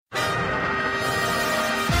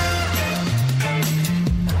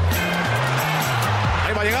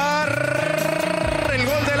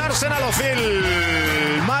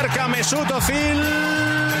Özil. Marca Mesut Özil.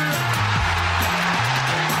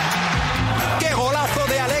 ¡Qué golazo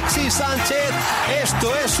de Alexis Sanchez!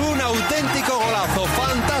 Esto es un auténtico golazo.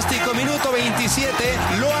 Fantástico, minuto 27.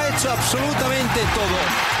 Lo ha hecho absolutamente todo.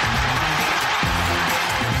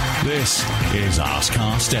 This is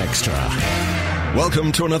Arsecast Extra.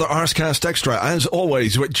 Welcome to another Arsecast Extra, as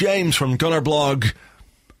always, with James from Gunner Blog.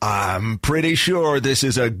 I'm pretty sure this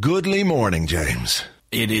is a goodly morning, James.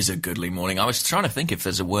 It is a goodly morning. I was trying to think if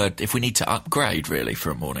there's a word, if we need to upgrade, really,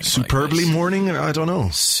 for a morning. Superbly like morning? I don't know.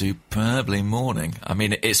 Superbly morning. I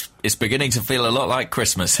mean, it's beginning to feel a lot like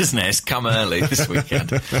Christmas, isn't it? It's come early this weekend.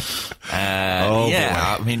 Boy.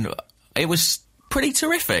 I mean, it was pretty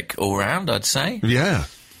terrific all round, I'd say. Yeah.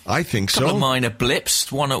 I think so. A couple of minor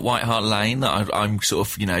blips, one at White Hart Lane that I'm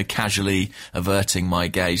sort of, casually averting my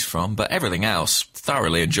gaze from, but everything else,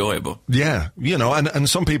 thoroughly enjoyable. Yeah, and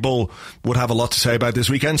some people would have a lot to say about this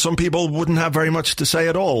weekend. Some people wouldn't have very much to say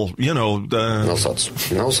at all, No thoughts,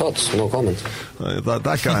 no comment.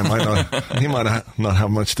 That guy might not have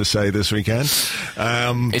much to say this weekend.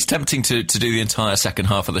 It's tempting to do the entire second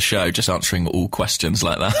half of the show just answering all questions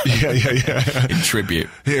like that. Yeah. In tribute.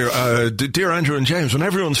 Here, dear Andrew and James, when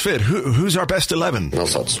everyone's fit, who's our best 11? No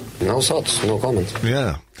thoughts, no comment.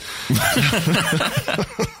 Yeah.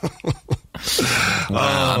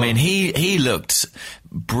 I mean, he looked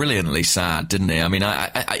brilliantly sad, didn't he? I mean,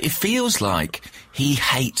 it feels like he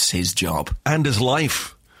hates his job. And his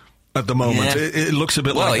life at the moment. Yeah. It looks a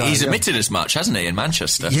bit like that. Well, he's admitted as much, hasn't he, in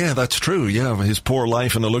Manchester? Yeah, that's true, yeah. His poor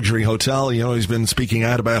life in a luxury hotel, he's been speaking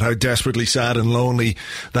out about how desperately sad and lonely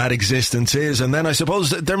that existence is. And then I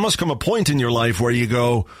suppose there must come a point in your life where you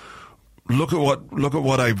go, look at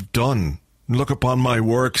what I've done. Look upon my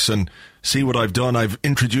works and see what I've done. I've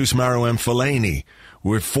introduced Marouane Fellaini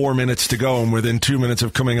with 4 minutes to go, and within 2 minutes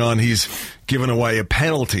of coming on, he's given away a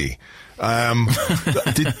penalty.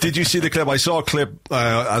 Did you see the clip? I saw a clip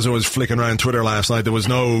as I was flicking around Twitter last night. There was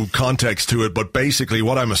no context to it, but basically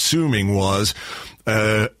what I'm assuming was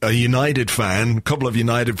a United fan, a couple of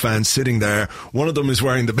United fans sitting there. One of them is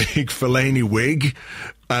wearing the big Fellaini wig,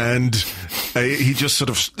 and he just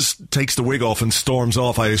sort of takes the wig off and storms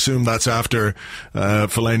off. I assume that's after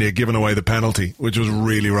Fellaini had given away the penalty, which was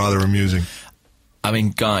really rather amusing. I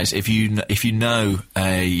mean, guys, if you know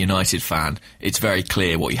a United fan, it's very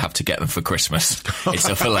clear what you have to get them for Christmas. It's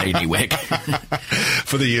a Fellaini wig.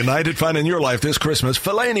 For the United fan in your life this Christmas,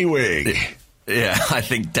 Fellaini wig. Yeah, I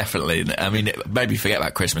think definitely. I mean, maybe forget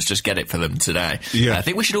about Christmas, just get it for them today. Yeah. I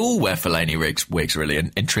think we should all wear Fellaini wigs really,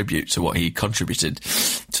 in tribute to what he contributed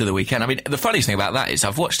to the weekend. I mean, the funniest thing about that is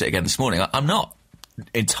I've watched it again this morning. I'm not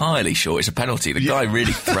entirely sure it's a penalty. The guy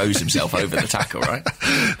really throws himself over the tackle, right?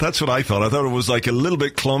 That's what I thought. I thought it was like a little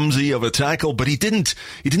bit clumsy of a tackle, but he didn't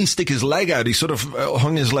stick his leg out. He sort of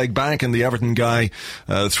hung his leg back, and the Everton guy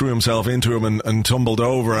threw himself into him and tumbled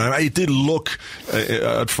over. And it did look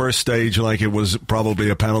at first stage like it was probably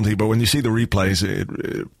a penalty, but when you see the replays,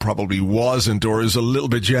 it probably wasn't, or is a little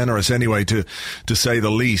bit generous anyway, to say the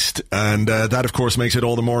least. And that, of course, makes it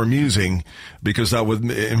all the more amusing, because that would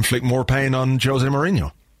inflict more pain on Jose Mourinho.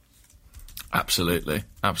 Absolutely.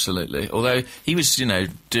 Although he was,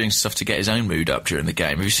 doing stuff to get his own mood up during the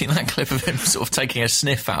game. Have you seen that clip of him sort of taking a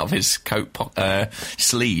sniff out of his coat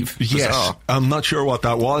sleeve? Yes. Bizarre. I'm not sure what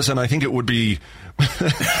that was, and I think it would be...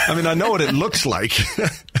 I mean, I know what it looks like.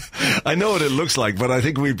 But I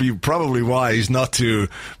think we'd be probably wise not to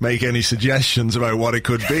make any suggestions about what it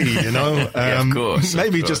could be, Yeah, of course.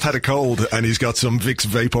 Maybe he just had a cold and he's got some Vicks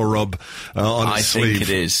Vapor Rub on his sleeve. I think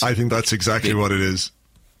it is. I think that's exactly what it is.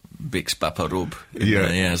 Vicks Vapor Rub.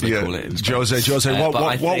 As they call it. Jose,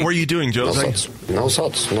 what were you doing, Jose? No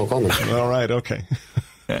thoughts, no comment. All right, okay.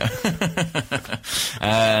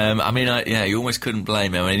 I mean, you almost couldn't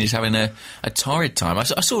blame him. I mean, he's having a torrid time. I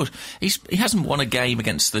saw he hasn't won a game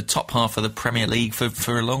against the top half of the Premier League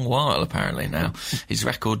for a long while, apparently now. His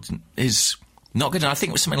record is not good. I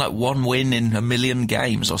think it was something like 1 win in 1 million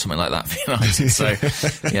games or something like that for United. So,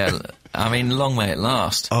 yeah, I mean, long may it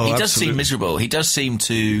last. Oh, he does absolutely. seem miserable. He does seem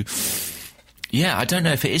to... Yeah, I don't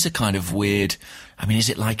know if it is a kind of weird... I mean, is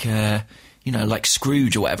it like like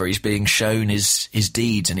Scrooge or whatever? He's being shown his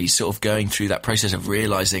deeds, and he's sort of going through that process of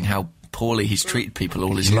realising how poorly he's treated people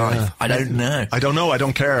all his life. I don't know. I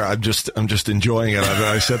don't care. I'm just enjoying it.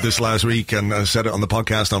 I said this last week, and I said it on the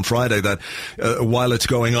podcast on Friday, that while it's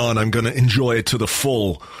going on, I'm going to enjoy it to the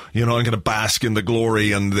full. I'm going to bask in the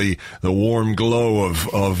glory and the warm glow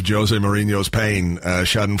of Jose Mourinho's pain.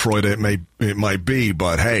 Schadenfreude it might be,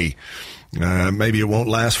 but hey. Maybe it won't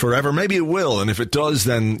last forever. Maybe it will. And if it does,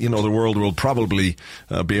 then, the world will probably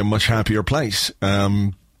be a much happier place.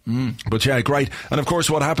 But yeah, great. And of course,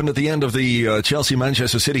 what happened at the end of the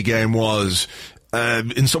Chelsea-Manchester City game was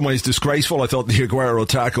in some ways disgraceful. I thought the Aguero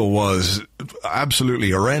tackle was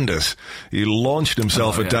absolutely horrendous. He launched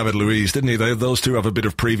himself at David Luiz, didn't he? Those two have a bit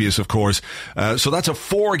of previous, of course. So that's a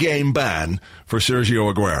 4-game ban for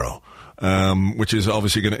Sergio Aguero. Which is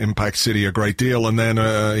obviously going to impact City a great deal. And then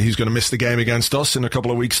he's going to miss the game against us in a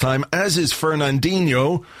couple of weeks' time, as is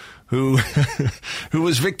Fernandinho, who who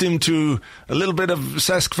was victim to a little bit of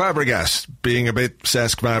Cesc Fabregas, being a bit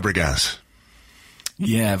Cesc Fabregas.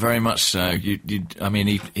 Yeah, very much so. I mean,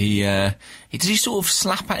 he did he sort of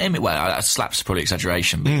slap at him? Well, slap's probably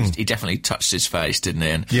exaggeration, but he definitely touched his face, didn't he?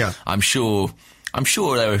 And yeah. I'm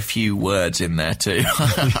sure there were a few words in there too.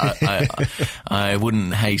 I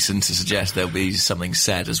wouldn't hasten to suggest there'll be something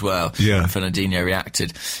said as well. Yeah. Fernandinho reacted.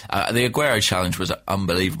 The Aguero challenge was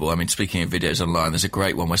unbelievable. I mean, speaking of videos online, there's a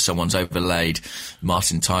great one where someone's overlaid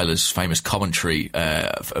Martin Tyler's famous commentary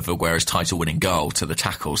of Aguero's title-winning goal to the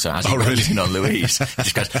tackle. So as he runs in on Luiz, he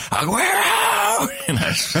just goes, Aguero!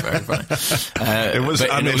 It's very funny. It was.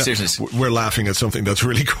 I mean, we're laughing at something that's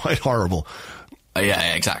really quite horrible.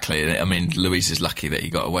 Yeah, exactly. I mean, Luiz is lucky that he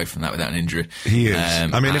got away from that without an injury. He is.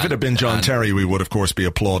 I mean, if it had been John Terry, we would, of course, be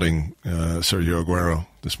applauding Sergio Aguero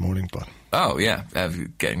this morning. But oh, yeah,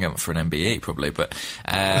 getting up for an MBE, probably. But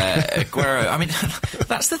Aguero, I mean,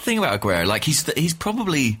 that's the thing about Aguero. Like, he's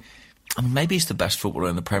probably... I mean, maybe he's the best footballer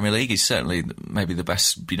in the Premier League. He's certainly maybe the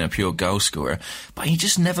best, pure goal scorer. But he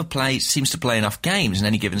just never seems to play enough games in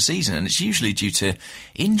any given season, and it's usually due to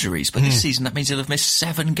injuries. But this season, that means he'll have missed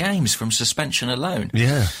 7 games from suspension alone.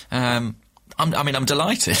 Yeah. I'm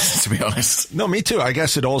delighted, to be honest. No, me too. I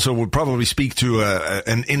guess it also would probably speak to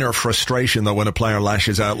an inner frustration that when a player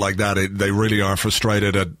lashes out like that, they really are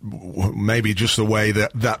frustrated at maybe just the way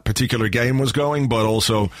that particular game was going, but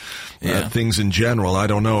also things in general. I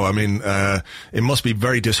don't know. I mean, it must be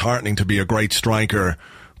very disheartening to be a great striker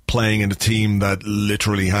playing in a team that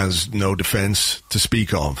literally has no defence to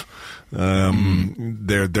speak of.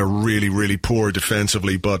 They're really, really poor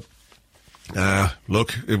defensively, but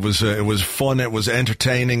look, it was fun, it was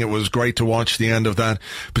entertaining, it was great to watch the end of that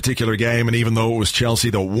particular game, and even though it was Chelsea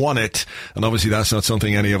that won it, and obviously that's not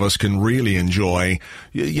something any of us can really enjoy,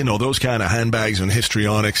 you know, those kind of handbags and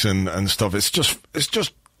histrionics and stuff, it's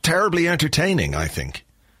just terribly entertaining, I think.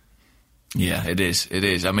 Yeah, it is.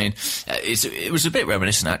 I mean, it was a bit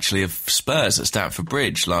reminiscent, actually, of Spurs at Stamford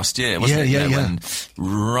Bridge last year, wasn't it? Yeah. When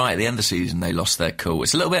right at the end of the season they lost their cool.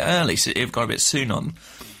 It's a little bit early, so it got a bit soon on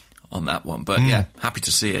that one, but yeah, happy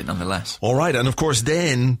to see it nonetheless. All right, and of course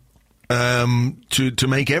then to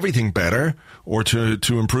make everything better, or to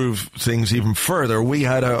improve things even further, we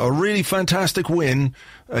had a really fantastic win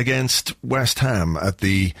against West Ham at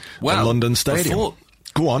the London Stadium.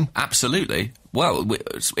 Go on. Absolutely. Well,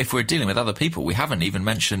 if we're dealing with other people, we haven't even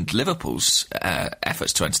mentioned Liverpool's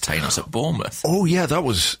efforts to entertain us at Bournemouth. Oh yeah, that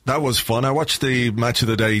was fun. I watched the match of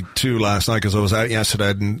the day too last night because I was out yesterday.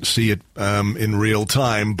 I didn't see it in real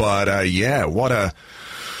time, but yeah, what a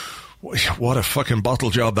fucking bottle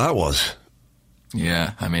job that was.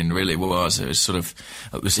 Yeah, I mean, really was. It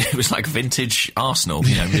was like vintage Arsenal,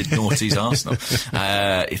 mid-noughties Arsenal.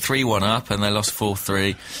 3-1 up and they lost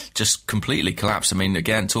 4-3, just completely collapsed. I mean,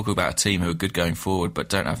 again, talk about a team who are good going forward but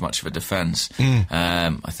don't have much of a defence.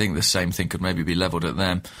 I think the same thing could maybe be levelled at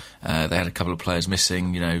them. They had a couple of players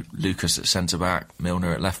missing, Lucas at centre-back,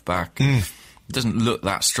 Milner at left-back. It doesn't look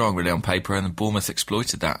that strong really on paper, and Bournemouth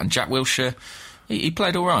exploited that. And Jack Wilshere, he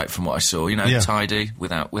played all right from what I saw, tidy,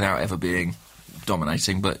 without ever being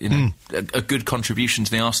dominating, but a good contribution to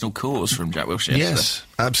the Arsenal cause from Jack Wilshere. Yes,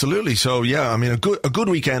 absolutely. So yeah, I mean a good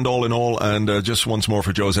weekend all in all, and just once more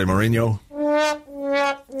for Jose Mourinho.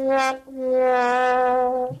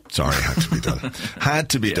 Sorry, had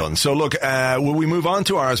to be done. So look, will we move on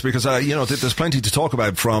to ours, because there's plenty to talk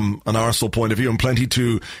about from an Arsenal point of view, and plenty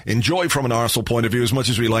to enjoy from an Arsenal point of view. As much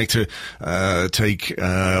as we like to take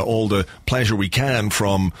all the pleasure we can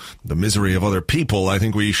from the misery of other people, I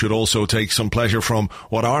think we should also take some pleasure from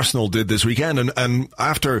what Arsenal did this weekend. And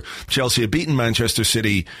after Chelsea had beaten Manchester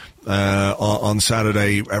City on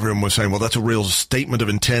Saturday, everyone was saying, well, that's a real statement of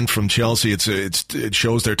intent from Chelsea. It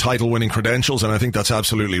shows their title-winning credentials, and I think that's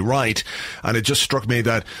absolutely right. And it just struck me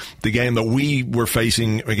that the game that we were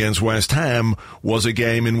facing against West Ham was a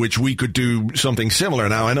game in which we could do something similar.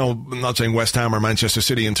 Now, I know I'm not saying West Ham or Manchester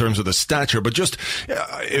City in terms of the stature, but just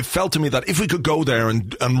it felt to me that if we could go there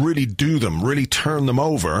and really do them, really turn them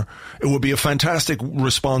over, it would be a fantastic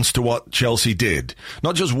response to what Chelsea did.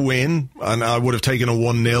 Not just win, and I would have taken a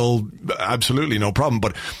 1-0, absolutely no problem,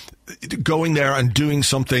 but going there and doing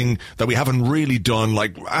something that we haven't really done,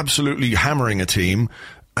 like absolutely hammering a team,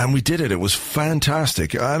 And we did it. It was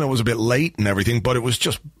fantastic. I know it was a bit late and everything, but it was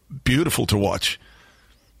just beautiful to watch.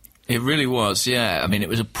 It really was, yeah. I mean, it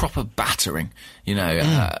was a proper battering, you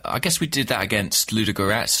know. I guess we did that against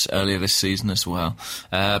Ludogorets earlier this season as well.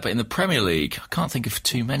 But in the Premier League, I can't think of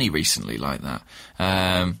too many recently like that.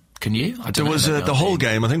 Can you? There was the whole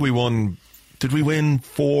game. I think we won... Did we win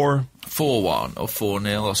 4-1 or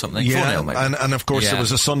 4-0 or something? Yeah, 4-0 maybe. And of course there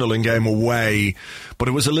was a Sunderland game away, but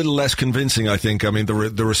it was a little less convincing, I think. I mean, the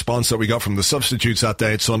response that we got from the substitutes that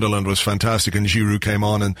day at Sunderland was fantastic, and Giroud came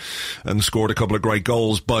on and scored a couple of great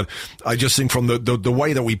goals. But I just think from the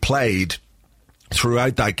way that we played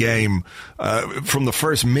throughout that game, from the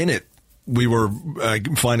first minute, we were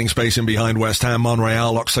finding space in behind West Ham.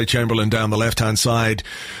 Monreal, Oxlade-Chamberlain down the left-hand side.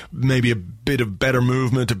 Maybe a bit of better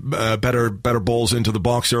movement, better balls into the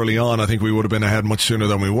box early on. I think we would have been ahead much sooner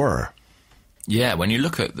than we were. Yeah, when you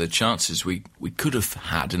look at the chances we could have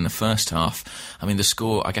had in the first half, I mean, the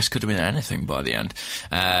score, I guess, could have been anything by the end.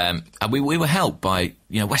 And we were helped by,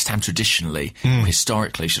 you know, West Ham traditionally,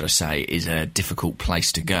 historically, should I say, is a difficult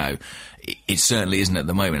place to go. It certainly isn't at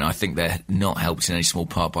the moment. I think they're not helped in any small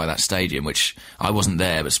part by that stadium, which I wasn't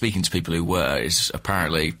there, but speaking to people who were, is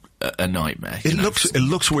apparently a nightmare. It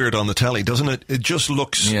looks weird on the telly, doesn't it? It just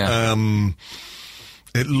looks... Yeah.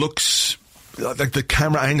 It looks... like the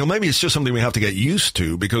camera angle, maybe it's just something we have to get used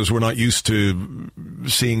to because we're not used to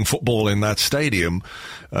seeing football in that stadium.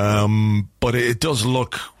 But it does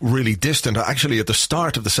look really distant. Actually, at the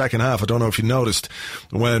start of the second half, I don't know if you noticed,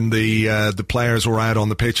 when the players were out on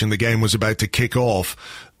the pitch and the game was about to kick off,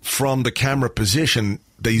 from the camera position,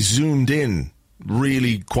 they zoomed in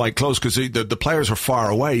really quite close because the players were far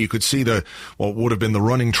away. You could see what would have been the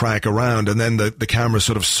running track around, and then the camera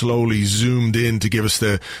sort of slowly zoomed in to give us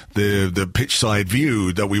the pitch side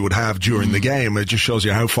view that we would have during the game. It just shows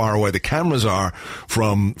you how far away the cameras are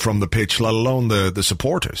from the pitch, let alone the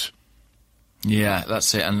supporters. Yeah,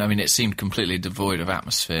 that's it. And I mean, it seemed completely devoid of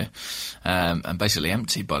atmosphere, and basically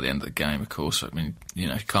empty by the end of the game, of course. I mean, you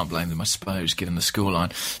know, you can't blame them, I suppose, given the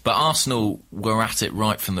scoreline. But Arsenal were at it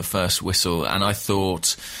right from the first whistle, and I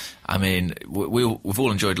thought, I mean, we've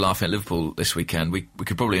all enjoyed laughing at Liverpool this weekend. We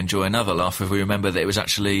could probably enjoy another laugh if we remember that it was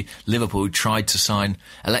actually Liverpool who tried to sign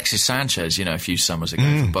Alexis Sanchez, you know, a few summers ago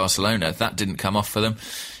from Barcelona. That didn't come off for them.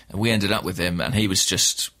 We ended up with him, and he was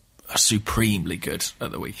just supremely good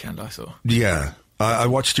at the weekend, I thought. Yeah. I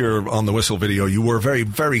watched your On the Whistle video. You were very,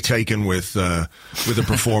 very taken with the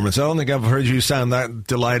performance. I don't think I've heard you sound that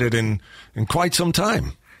delighted in quite some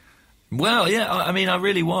time. Well, yeah, I mean, I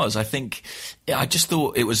really was. I just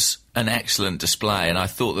thought it was an excellent display, and I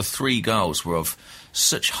thought the 3 goals were of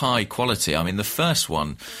such high quality. I mean, the first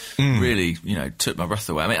one really, you know, took my breath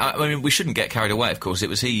away. I mean, we shouldn't get carried away, of course. It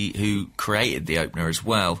was he who created the opener as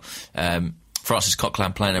well. Francis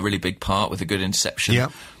Coquelin playing a really big part with a good interception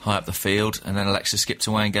high up the field, and then Alexis skipped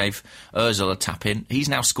away and gave Ozil a tap in. He's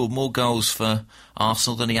now scored more goals for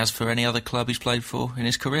Arsenal than he has for any other club he's played for in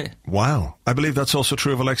his career. Wow. I believe that's also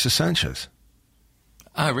true of Alexis Sanchez.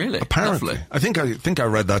 Oh, really? Apparently. Lovely. I think I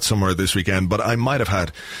read that somewhere this weekend, but I might have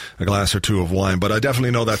had a glass or two of wine, but I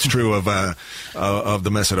definitely know that's true of the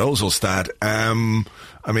Mesut Ozil stat. I mean...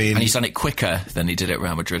 And he's done it quicker than he did at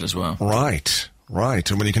Real Madrid as well. Right,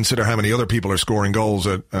 and when you consider how many other people are scoring goals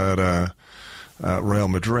at Real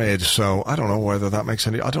Madrid, so I don't know whether that makes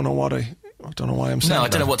any... I don't know why I'm saying No, I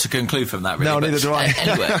don't know what to conclude from that, really. No, neither do I.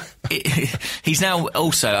 Anyway, he's now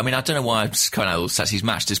also... I mean, I don't know why I'm kind of all stats. He's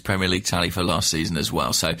matched his Premier League tally for last season as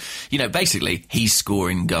well. So, you know, basically, he's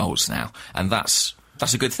scoring goals now, and that's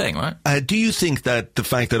a good thing, right? Do you think that the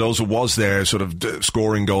fact that Ozil was there sort of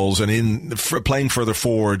scoring goals and playing further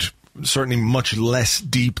forward, certainly much less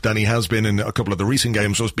deep than he has been in a couple of the recent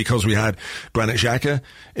games, was because we had Granit Xhaka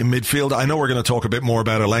in midfield? I know we're going to talk a bit more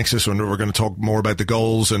about Alexis, and we're going to talk more about the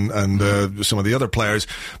goals and some of the other players,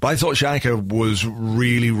 but I thought Xhaka was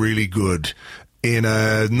really, really good in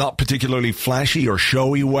a not particularly flashy or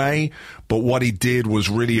showy way, but what he did was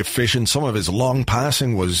really efficient. Some of his long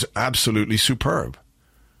passing was absolutely superb.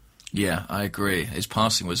 Yeah, I agree. His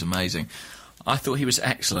passing was amazing. I thought he was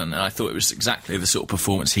excellent, and I thought it was exactly the sort of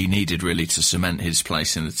performance he needed, really, to cement his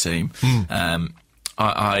place in the team. There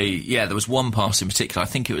was one pass in particular. I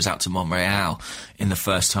think it was out to Monreal in the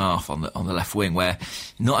first half on the left wing, where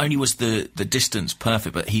not only was the distance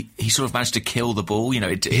perfect, but he sort of managed to kill the ball. You know,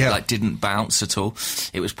 it didn't bounce at all.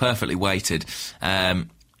 It was perfectly weighted.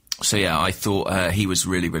 So yeah, I thought he was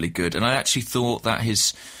really, really good, and I actually thought that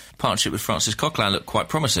his partnership with Francis Coquelin looked quite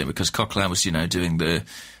promising, because Coquelin was, you know, doing the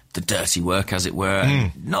dirty work, as it were.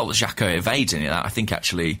 Not that Xhaka evades any of that. I think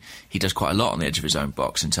actually he does quite a lot on the edge of his own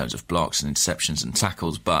box in terms of blocks and interceptions and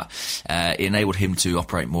tackles, but it enabled him to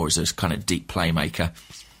operate more as a kind of deep playmaker.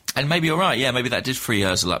 And maybe you're right, maybe that did free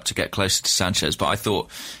Ozil up to get closer to Sanchez, but I thought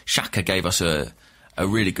Xhaka gave us a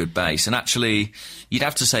really good base. And actually, you'd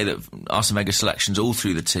have to say that Arsene Wenger's selections all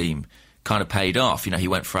through the team kind of paid off. He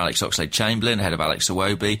went for Alex Oxlade-Chamberlain ahead of Alex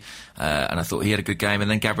Iwobi, and I thought he had a good game.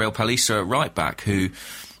 And then Gabriel Palisa at right back, who,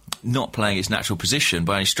 not playing his natural position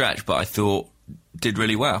by any stretch, but I thought did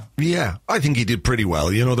really well. Yeah, I think he did pretty well.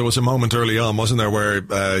 There was a moment early on, wasn't there,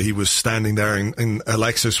 where he was standing there and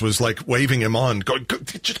Alexis was like waving him on.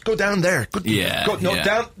 Just go down there. Down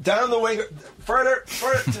the wing. Further.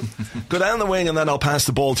 Go down the wing and then I'll pass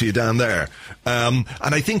the ball to you down there. And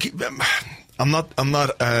I think... I'm not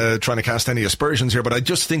trying to cast any aspersions here, but I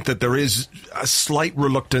just think that there is a slight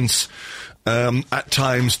reluctance at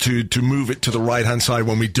times to move it to the right-hand side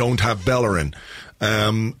when we don't have Bellerin.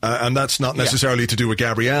 And that's not necessarily to do with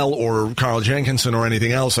Gabriel or Carl Jenkinson or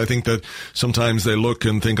anything else. I think that sometimes they look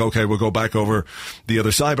and think, okay, we'll go back over the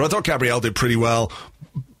other side. But I thought Gabriel did pretty well,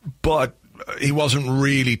 but he wasn't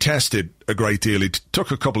really tested a great deal. He took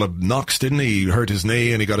a couple of knocks, didn't he? He hurt his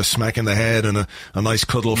knee and he got a smack in the head and a nice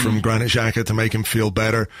cuddle from Granit Xhaka to make him feel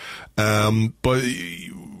better. But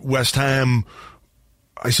West Ham,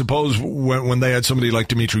 I suppose, when they had somebody like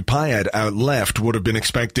Dimitri Payet out left, would have been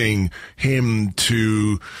expecting him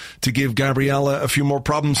to give Gabriel a few more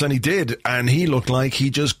problems than he did, and he looked like he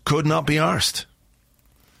just could not be arsed.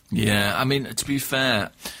 Yeah, I mean, to be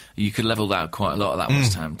fair, you could level that quite a lot of that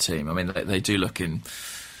West Ham team. I mean, they do look in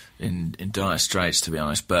dire straits, to be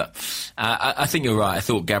honest. But I think you're right. I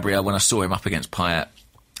thought Gabriel, when I saw him up against Payet,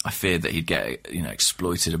 I feared that he'd get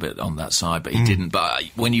exploited a bit on that side, but he didn't. But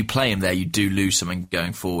when you play him there, you do lose something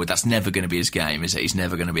going forward. That's never going to be his game, is it? He's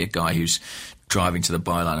never going to be a guy who's driving to the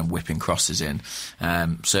byline and whipping crosses in.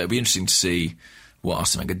 So it'll be interesting to see what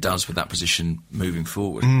Arsene Wenger does with that position moving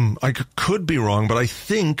forward. I could be wrong, but I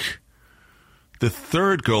think the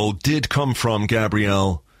third goal did come from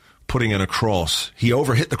Gabriel putting in a cross. He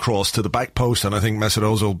overhit the cross to the back post, and I think Mesut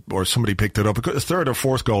Ozil or somebody picked it up. The third or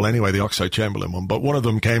fourth goal anyway, the Oxlade-Chamberlain one, but one of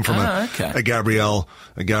them came from a Gabriel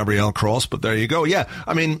cross. But there you go. Yeah,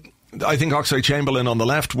 I mean, I think Oxlade-Chamberlain on the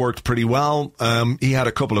left worked pretty well. He had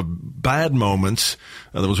a couple of bad moments.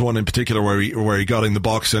 There was one in particular where he got in the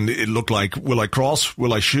box and it looked like, will I cross?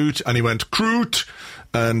 Will I shoot? And he went, Kroot!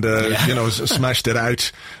 And, smashed it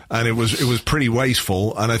out. And it was pretty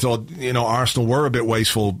wasteful. And I thought, Arsenal were a bit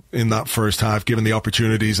wasteful in that first half, given the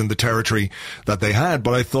opportunities and the territory that they had.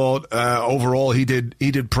 But I thought, overall, he did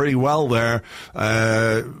pretty well there.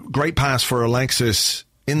 Great pass for Alexis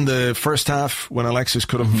in the first half when Alexis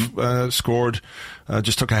could have scored.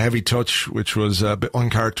 Just took a heavy touch, which was a bit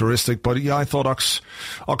uncharacteristic. But yeah, I thought Ox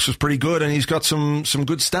was pretty good, and he's got some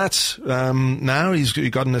good stats now. He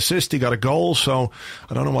got an assist, he got a goal, so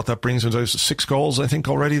I don't know what that brings him to. 6 goals, I think,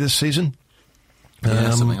 already this season.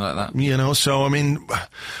 Yeah, something like that. So I mean,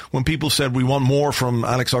 when people said we want more from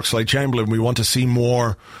Alex Oxlade-Chamberlain, we want to see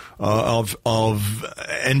more of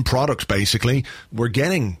end product, basically, we're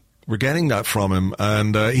getting that from him,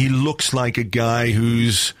 and he looks like a guy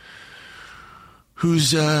who's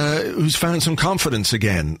found some confidence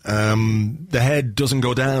again. The head doesn't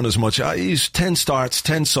go down as much. He's 10 starts,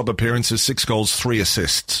 10 sub appearances, 6 goals, 3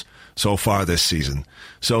 assists so far this season.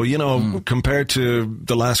 So, compared to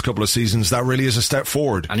the last couple of seasons, that really is a step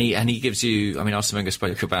forward. And he gives you, I mean, Arsene Wenger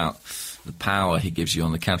spoke about the power he gives you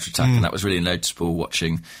on the counter-attack, and that was really noticeable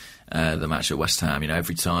watching the match at West Ham.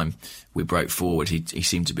 Every time we broke forward, he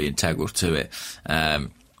seemed to be integral to it.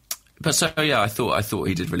 But so I thought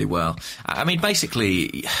he did really well. I mean,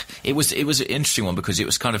 basically, it was an interesting one because it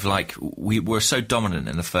was kind of like we were so dominant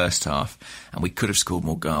in the first half, and we could have scored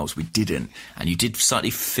more goals. We didn't, and you did slightly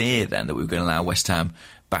fear then that we were going to allow West Ham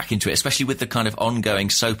back into it, especially with the kind of ongoing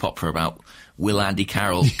soap opera about will Andy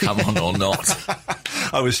Carroll come on or not.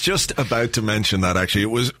 I was just about to mention that. Actually,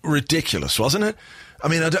 it was ridiculous, wasn't it? I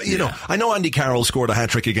mean, I know Andy Carroll scored a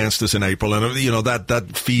hat-trick against us in April, and,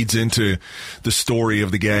 that feeds into the story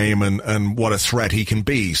of the game and what a threat he can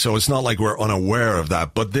be. So it's not like we're unaware of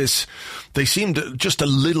that. But they seemed just a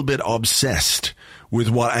little bit obsessed with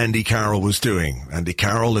what Andy Carroll was doing. Andy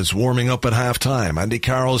Carroll is warming up at half-time. Andy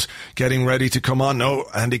Carroll's getting ready to come on. No,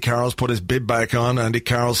 Andy Carroll's put his bib back on. Andy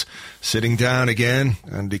Carroll's sitting down again.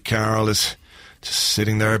 Andy Carroll is just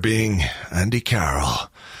sitting there being Andy Carroll.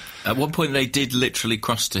 At one point, they did literally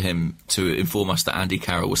cross to him to inform us that Andy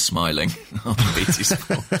Carroll was smiling on BT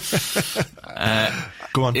Sport.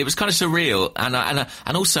 Go on. It was kind of surreal,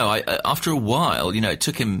 and also after a while, it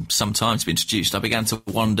took him some time to be introduced. I began to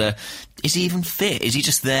wonder: is he even fit? Is he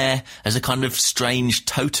just there as a kind of strange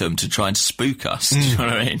totem to try and spook us? Do you know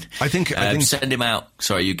what I mean? I think send him out.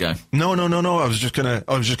 Sorry, you go. No. I was just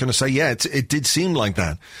gonna say, yeah, it did seem like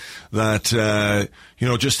that. That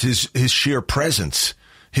just his sheer presence,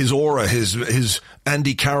 his aura, his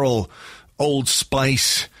Andy Carroll, Old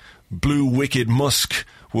Spice, Blue Wicked Musk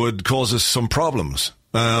would cause us some problems.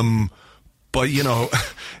 But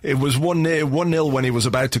it was 1-0 when he was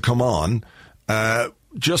about to come on.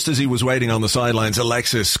 Just as he was waiting on the sidelines,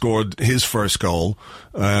 Alexis scored his first goal.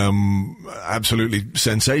 Absolutely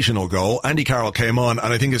sensational goal. Andy Carroll came on,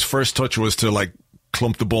 and I think his first touch was to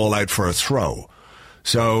clump the ball out for a throw.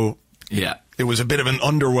 So yeah, it was a bit of an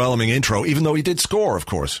underwhelming intro, even though he did score, of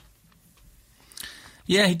course.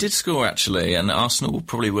 Yeah, he did score, actually, and Arsenal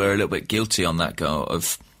probably were a little bit guilty on that goal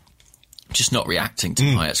of just not reacting to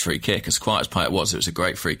Payet's free kick. As quiet as Payet was, it was a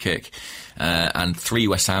great free kick. And 3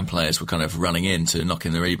 West Ham players were kind of running in to knock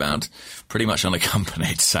in the rebound, pretty much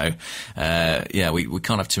unaccompanied. So, we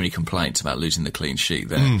can't have too many complaints about losing the clean sheet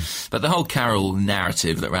there. But the whole Carroll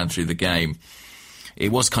narrative that ran through the game,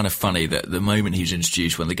 it was kind of funny that the moment he was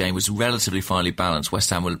introduced, when the game was relatively finely balanced, West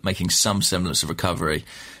Ham were making some semblance of recovery.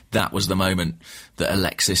 That was the moment that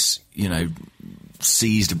Alexis,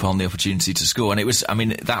 seized upon the opportunity to score. And it was,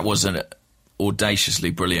 that was an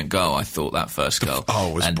audaciously brilliant goal, I thought, that first goal. Oh,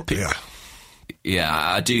 it was, yeah. Yeah,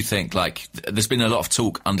 I do think, there's been a lot of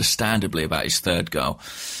talk, understandably, about his third goal.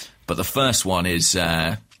 But the first one is,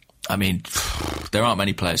 there aren't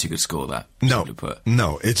many players who could score that.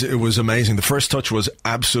 No, it was amazing. The first touch was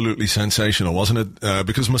absolutely sensational, wasn't it?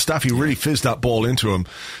 Because Mustafi really fizzed that ball into him,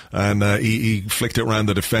 and he flicked it around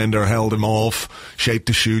the defender, held him off, shaped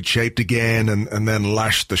the shoot, shaped again, and then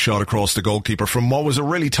lashed the shot across the goalkeeper from what was a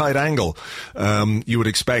really tight angle. You would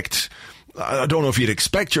expect... I don't know if you'd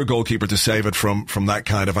expect your goalkeeper to save it from that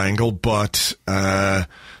kind of angle, but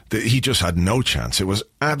he just had no chance. It was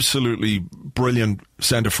absolutely brilliant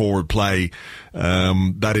centre-forward play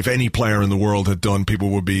that if any player in the world had done, people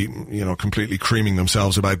would be, completely creaming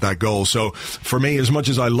themselves about that goal. So for me, as much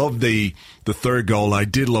as I loved the third goal, I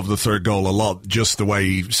did love the third goal a lot, just the way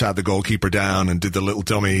he sat the goalkeeper down and did the little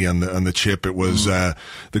dummy and the chip. It was the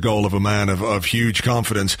goal of a man of huge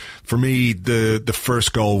confidence. For me, the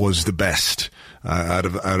first goal was the best out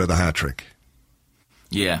of the hat-trick.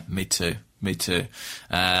 Yeah, me too.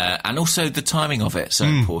 And also the timing of it, so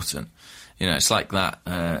important. It's like that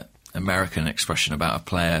American expression about a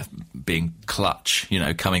player being clutch,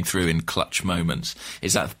 coming through in clutch moments.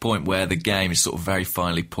 It's at the point where the game is sort of very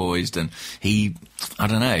finely poised, and he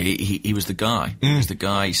was the guy. He was the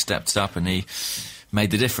guy, he stepped up and he made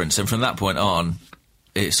the difference. And from that point on,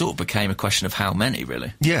 it sort of became a question of how many,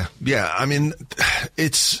 really. Yeah.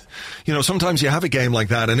 It's, sometimes you have a game like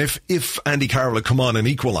that, and if Andy Carroll had come on and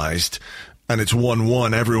equalised, and it's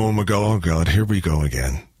 1-1, everyone would go, oh God, here we go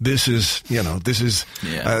again. This is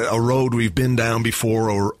a road we've been down before,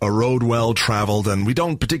 or a road well travelled, and we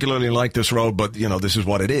don't particularly like this road, but, this is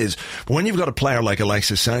what it is. But when you've got a player like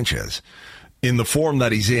Alexis Sanchez, in the form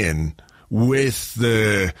that he's in, with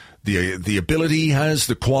the ability he has,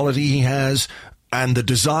 the quality he has, and the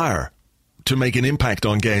desire to make an impact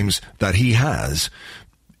on games that he has,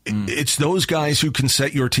 it's those guys who can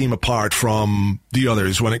set your team apart from the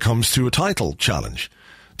others when it comes to a title challenge.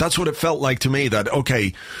 That's what it felt like to me, that,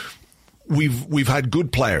 okay, we've had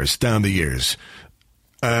good players down the years,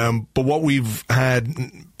 but what we've had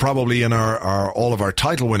probably in our all of our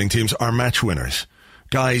title-winning teams are match winners.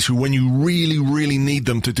 Guys who, when you really, really need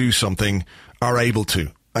them to do something, are able to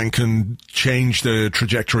and can change the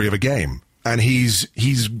trajectory of a game. And he's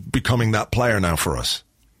becoming that player now for us.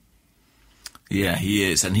 Yeah, he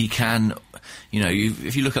is. And he can,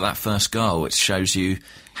 if you look at that first goal, it shows you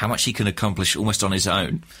how much he can accomplish almost on his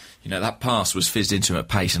own. That pass was fizzed into him at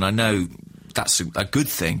pace, and I know that's a good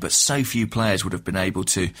thing, but so few players would have been able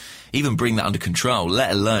to even bring that under control,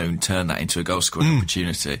 let alone turn that into a goal-scoring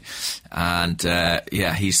opportunity. And,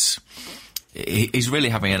 he's really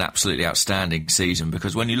having an absolutely outstanding season,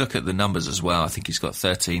 because when you look at the numbers as well, I think he's got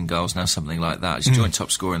 13 goals now, something like that. He's a joint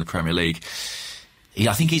top scorer in the Premier League.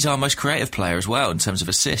 I think he's our most creative player as well in terms of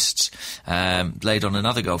assists. Laid on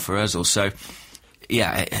another goal for Ozil. So,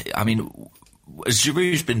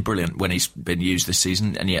 Giroud's been brilliant when he's been used this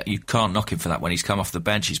season, and yet you can't knock him for that. When he's come off the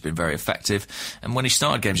bench, he's been very effective. And when he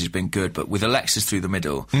started games, he's been good. But with Alexis through the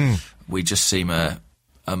middle, we just seem a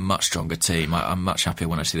a much stronger team. I'm much happier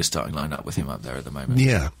when I see the starting lineup with him up there at the moment.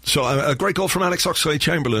 Yeah. So a great goal from Alex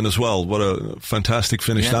Oxlade-Chamberlain as well. What a fantastic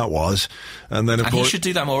finish that was. And then, of course, he should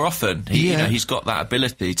do that more often. He's got that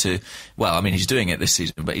ability to. Well, I mean, he's doing it this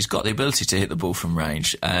season, but he's got the ability to hit the ball from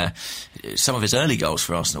range. Some of his early goals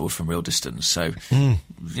for Arsenal were from real distance. So,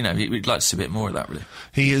 we'd like to see a bit more of that, really.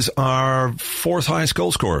 He is our fourth highest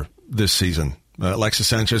goal scorer this season. Alexis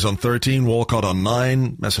Sanchez on 13, Walcott on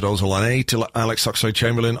 9, Mesut Ozil on 8, Alex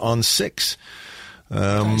Oxlade-Chamberlain on 6.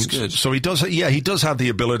 That's good. So he does have the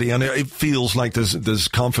ability, and it feels like there's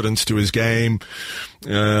confidence to his game.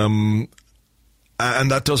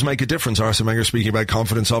 And that does make a difference. Arsene Wenger speaking about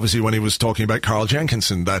confidence, obviously, when he was talking about Carl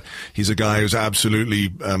Jenkinson, that he's a guy who's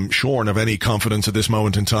absolutely shorn of any confidence at this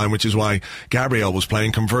moment in time, which is why Gabriel was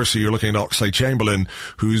playing. Conversely, you're looking at Oxlade-Chamberlain,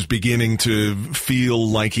 who's beginning to feel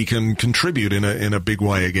like he can contribute in a big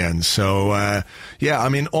way again. So, I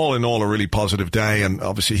mean, all in all, a really positive day. And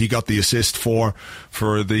obviously, he got the assist for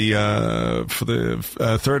the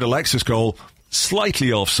third Alexis goal,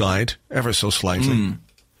 slightly offside, ever so slightly.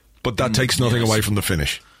 But that takes nothing away from the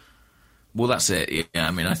finish. Well, that's it. Yeah,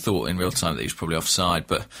 I mean, I thought in real time that he was probably offside,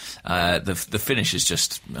 but the finish is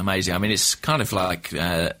just amazing. I mean, it's kind of like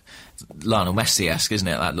Lionel Messi-esque, isn't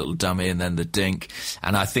it? That little dummy and then the dink.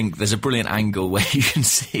 And I think there's a brilliant angle where you can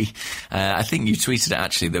see, I think you tweeted it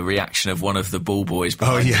actually, the reaction of one of the ball boys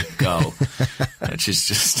behind the goal, which is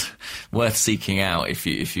just worth seeking out if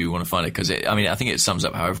you want to find it. Because I think it sums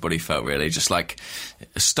up how everybody felt, really. Just like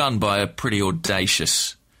stunned by a pretty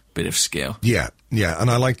audacious bit of skill. Yeah,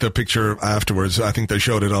 and I like the picture afterwards. I think they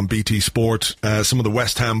showed it on BT Sport. Some of the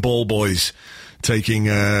West Ham ball boys getting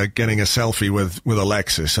a selfie with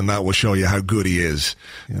Alexis, and that will show you how good he is.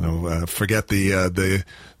 Forget the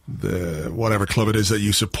whatever club it is that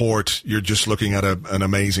you support. You're just looking at an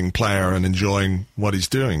amazing player and enjoying what he's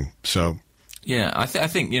doing. So. Yeah, I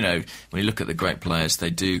think, when you look at the great players,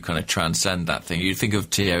 they do kind of transcend that thing. You think of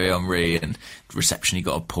Thierry Henry and the reception he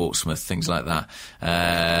got at Portsmouth, things like that.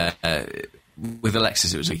 With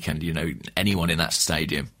Alexis, it was a weekend, anyone in that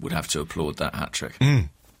stadium would have to applaud that hat-trick.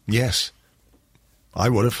 Yes, I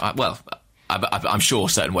would have. I'm sure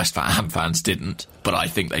certain West Ham fans didn't, but I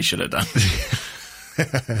think they should have done.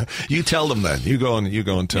 You tell them then. You go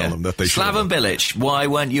and tell them that they should. Slaven Bilic, why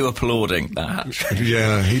weren't you applauding that?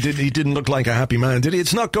 Yeah, he didn't look like a happy man, did he?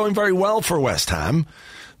 It's not going very well for West Ham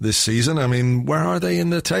this season. I mean, where are they in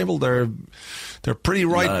the table? They're pretty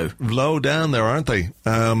low down there, aren't they?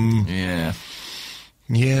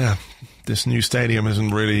 Yeah. This new stadium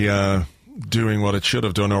isn't really doing what it should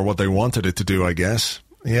have done or what they wanted it to do, I guess.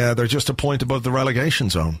 Yeah, they're just a point above the relegation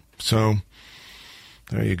zone. So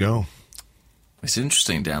there you go. It's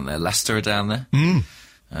interesting down there. Leicester are down there.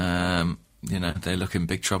 They look in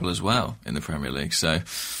big trouble as well in the Premier League. So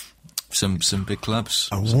some big clubs.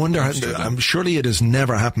 I wonder, surely it has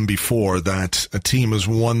never happened before that a team has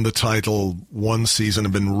won the title one season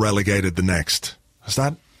and been relegated the next. Has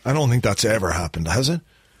that? I don't think that's ever happened, has it?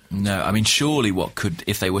 No, I mean, surely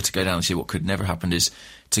if they were to go down this year, what could never happen is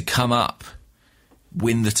to come up,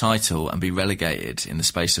 win the title and be relegated in the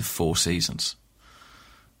space of 4 seasons.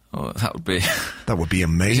 Oh, that would be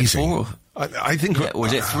amazing. Is it 4? I think. Yeah, or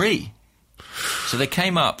was it 3? So they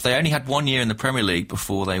came up. They only had 1 year in the Premier League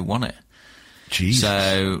before they won it. Jesus.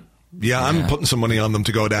 So yeah, I'm putting some money on them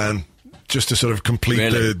to go down just to sort of complete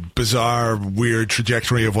the bizarre, weird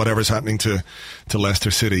trajectory of whatever's happening to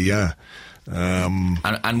Leicester City. Yeah.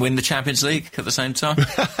 And win the Champions League at the same time.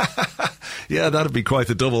 Yeah, that'd be quite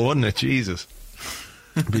the double, wouldn't it? Jesus.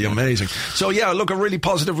 It'd be amazing. So yeah, look, a really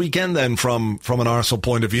positive weekend then from an Arsenal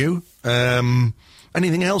point of view.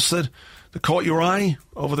 Anything else that caught your eye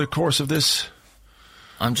over the course of this?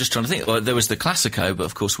 I'm just trying to think. Well, there was the Classico, but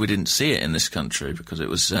of course we didn't see it in this country because it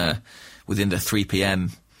was within the 3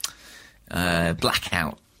 p.m.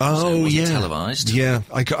 Blackout. Oh, so it wasn't televised. Yeah,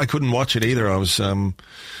 I couldn't watch it either. I was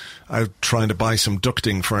out trying to buy some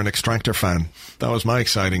ducting for an extractor fan. That was my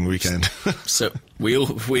exciting weekend. So we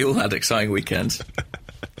all had exciting weekends.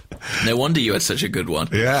 No wonder you had such a good one.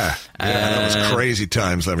 Yeah, that was crazy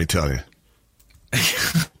times, let me tell you.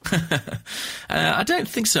 I don't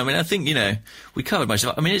think so. I mean, I think, we covered most of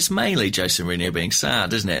it. I mean, it's mainly Jose Mourinho being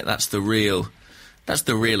sad, isn't it? That's the real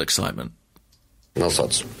excitement. No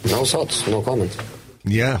thoughts, no comment.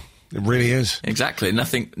 Yeah, it really is. Exactly.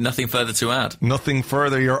 Nothing further to add. Nothing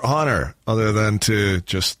further, Your Honour, other than to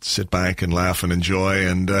just sit back and laugh and enjoy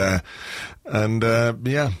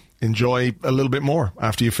enjoy a little bit more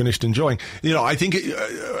after you've finished enjoying. I think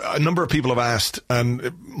a number of people have asked, and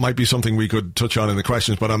it might be something we could touch on in the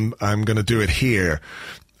questions, but I'm going to do it here.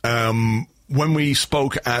 When we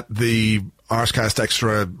spoke at the Arsecast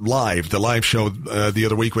Extra Live, the live show the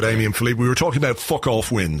other week with Amy and Philippe, we were talking about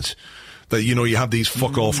fuck-off wins. That, you know, you have these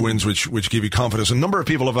fuck-off wins which give you confidence. A number of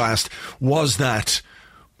people have asked, was that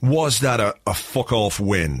a fuck-off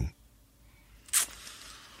win?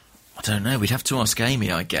 I don't know. We'd have to ask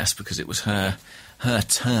Amy, I guess, because it was her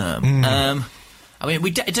term. I mean,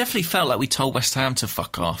 it definitely felt like we told West Ham to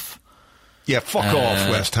fuck off. Yeah, fuck off,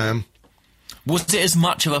 West Ham. Was it as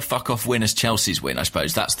much of a fuck-off win as Chelsea's win? I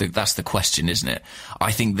suppose that's the question, isn't it?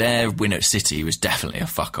 I think their win at City was definitely a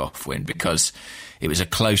fuck-off win because it was a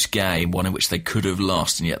close game, one in which they could have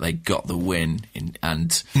lost, and yet they got the win,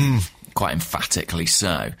 and quite emphatically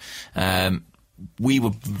so. We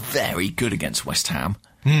were very good against West Ham,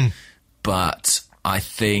 but I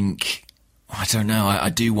think... I don't know. I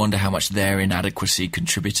do wonder how much their inadequacy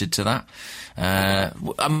contributed to that. I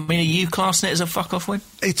mean, are you classing it as a fuck-off win?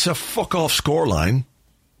 It's a fuck-off scoreline.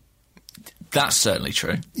 That's certainly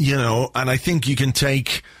true. You know, and I think you can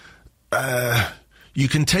take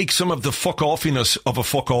some of the fuck-offiness of a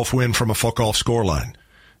fuck-off win from a fuck-off scoreline,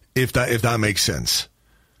 if that makes sense.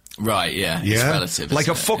 Right, yeah. It's relative. Like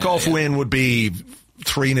a fuck-off win would be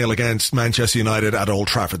 3-0 against Manchester United at Old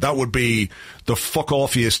Trafford. That would be the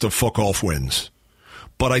fuck-offiest of fuck-off wins.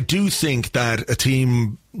 But I do think that a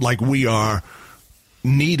team like we are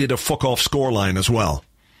needed a fuck-off scoreline as well.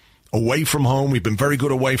 Away from home, we've been very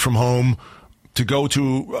good away from home. To go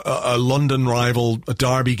to a London rival, a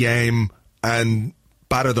derby game, and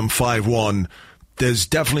batter them 5-1, there's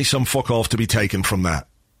definitely some fuck-off to be taken from that.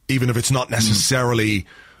 Even if it's not necessarily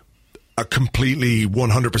a completely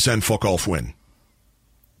 100% fuck-off win.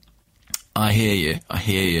 I hear you. I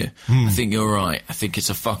think you're right. I think it's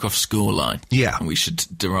a fuck-off scoreline. Yeah. And we should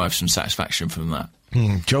derive some satisfaction from that.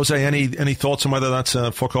 Jose, any thoughts on whether that's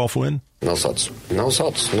a fuck-off win? No thoughts. No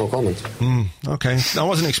comment. Okay. I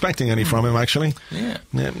wasn't expecting any from him, actually. Yeah.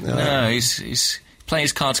 No, he's playing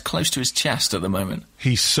his cards close to his chest at the moment.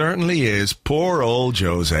 He certainly is. Poor old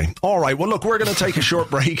Jose. All right, well, look, we're going to take a short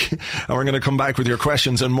break, and we're going to come back with your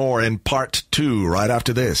questions and more in part 2 right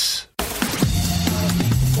after this.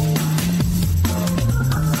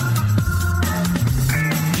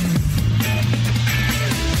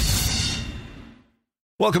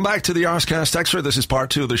 Welcome back to the Arsecast Extra. This is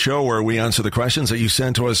part 2 of the show where we answer the questions that you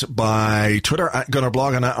sent to us by Twitter at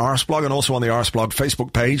Gunnerblog and at Arseblog, and also on the Arseblog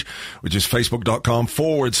Facebook page, which is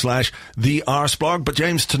facebook.com/the Arseblog. But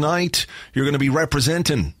James, tonight you're going to be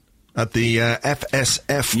representing at the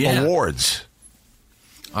FSF Awards.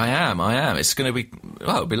 I am. It's going to be,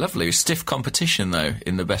 it'll be lovely. A stiff competition, though,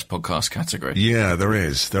 in the best podcast category. Yeah, there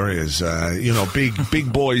is.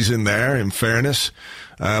 Big boys in there, in fairness.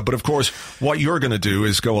 But of course, what you're going to do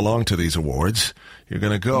is go along to these awards. You're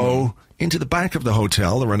going to go into the back of the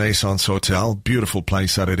hotel, the Renaissance Hotel, beautiful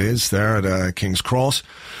place that it is, there at King's Cross,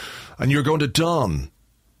 and you're going to don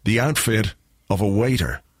the outfit of a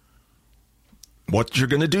waiter. What you're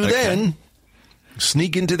going to do then,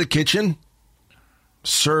 sneak into the kitchen,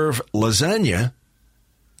 serve lasagna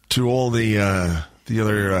to all the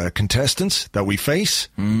other contestants that we face.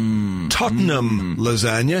 Tottenham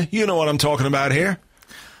lasagna. You know what I'm talking about here.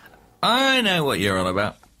 I know what you're on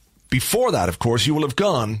about. Before that, of course, you will have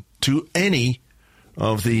gone to any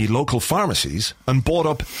of the local pharmacies and bought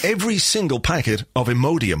up every single packet of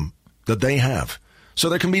Imodium that they have. So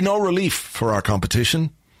there can be no relief for our competition,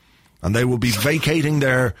 and they will be vacating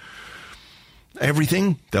their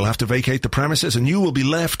everything. They'll have to vacate the premises, and you will be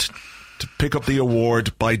left to pick up the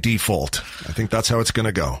award by default. I think that's how it's going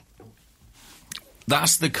to go.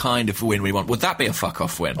 That's the kind of win we want. Would that be a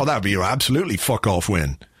fuck-off win? Oh, that would be an absolutely fuck-off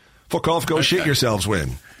win. Fuck off, go shit yourselves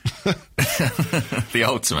win. The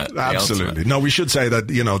ultimate. Absolutely. The ultimate. No, we should say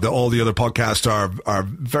that, all the other podcasts are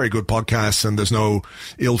very good podcasts, and there's no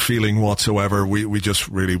ill feeling whatsoever. We just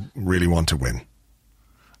really, really want to win.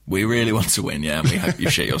 We really want to win, yeah, and we hope you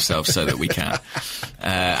shit yourselves so that we can.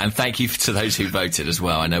 And thank you to those who voted as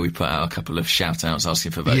well. I know we put out a couple of shout-outs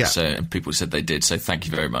asking for votes, and people said they did, so thank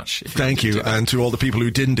you very much. Thank you, and to all the people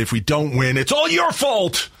who didn't, if we don't win, it's all your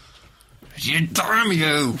fault! You damn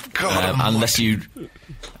you! Unless you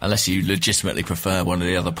legitimately prefer one of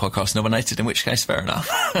the other podcasts nominated, in which case, fair enough.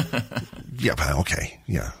 Yeah, but okay,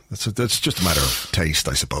 yeah. That's just a matter of taste,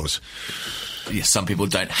 I suppose. Yeah, some people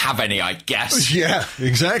don't have any, I guess. Yeah,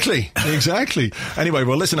 exactly. Anyway,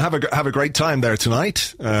 well, listen, have a great time there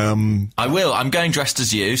tonight. I will. I'm going dressed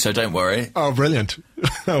as you, so don't worry. Oh, brilliant.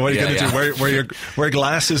 What are you going to do? Wear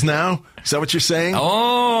glasses now? Is that what you're saying?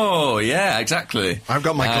 Oh, yeah, exactly. I've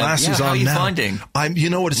got my glasses on now. How are you finding?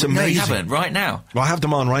 You know what? It's amazing. No, you haven't. Right now. Well, I have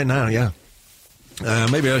them on right now, yeah.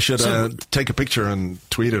 Maybe I should take a picture and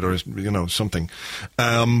tweet it or, something.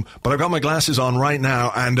 But I've got my glasses on right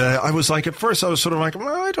now, and I was like, at first I was sort of like,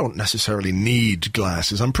 well, I don't necessarily need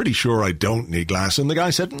glasses. I'm pretty sure I don't need glasses. And the guy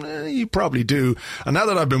said, you probably do. And now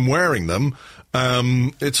that I've been wearing them,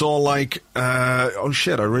 it's all like, oh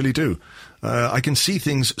shit, I really do. I can see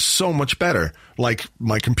things so much better, like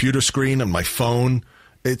my computer screen and my phone.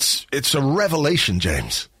 It's a revelation,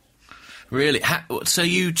 James. Really? So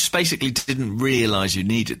you just basically didn't realise you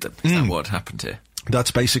needed them? Is that what happened here?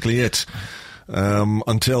 That's basically it.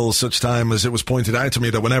 Until such time as it was pointed out to me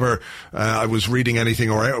that whenever I was reading anything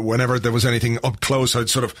or whenever there was anything up close, I'd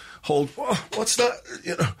sort of hold, what's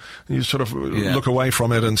that? You sort of look away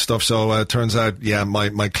from it and stuff. So it turns out,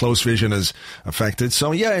 my close vision is affected.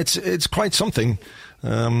 So it's quite something.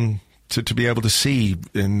 To be able to see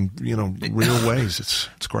in real ways,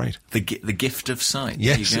 it's great. The gift of sight.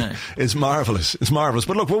 Yes, it's marvelous. It's marvelous.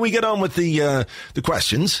 But look, when we get on with the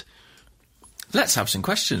questions, let's have some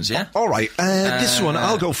questions. Yeah. All right. This one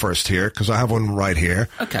I'll go first here because I have one right here.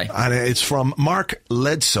 Okay. And it's from Mark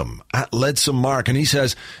Ledsome at Ledsome Mark, and he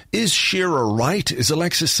says, "Is Shearer right? Is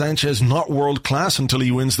Alexis Sanchez not world class until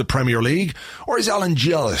he wins the Premier League, or is Alan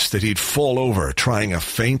jealous that he'd fall over trying a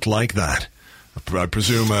feint like that?" I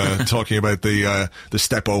presume talking about the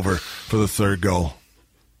step over for the third goal.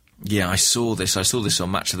 Yeah, I saw this on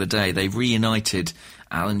Match of the Day. They reunited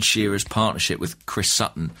Alan Shearer's partnership with Chris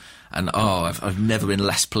Sutton, and I've never been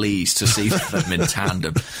less pleased to see them in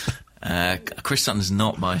tandem. Chris Sutton's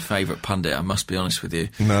not my favourite pundit, I must be honest with you.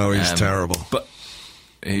 No, he's terrible. But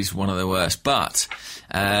he's one of the worst. But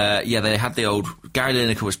they had the old Gary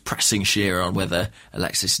Lineker was pressing Shearer on whether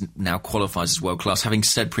Alexis now qualifies as world class, having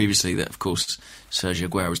said previously that, of course, Sergio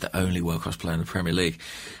Aguero was the only world class player in the Premier League.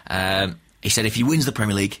 He said if he wins the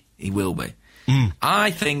Premier League, he will be.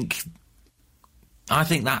 I think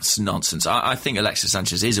that's nonsense. I think Alexis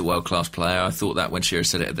Sanchez is a world class player. I thought that when Shearer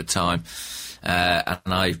said it at the time,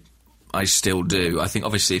 and I still do. I think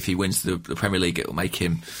obviously if he wins the Premier League, it will make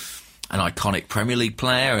him an iconic Premier League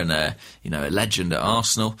player and a legend at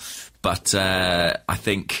Arsenal. But I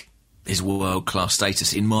think his world-class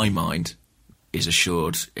status, in my mind, is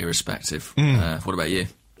assured, irrespective. What about you?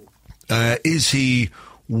 Is he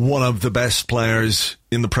one of the best players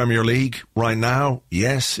in the Premier League right now?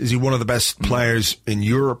 Yes. Is he one of the best players in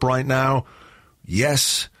Europe right now?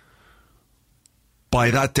 Yes.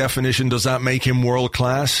 By that definition, does that make him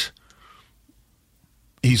world-class?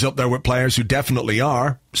 He's up there with players who definitely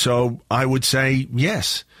are, so I would say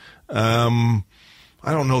yes. I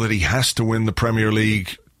don't know that he has to win the Premier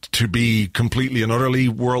League to be completely and utterly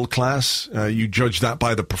world-class. You judge that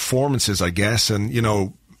by the performances, I guess, and,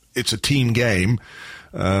 it's a team game,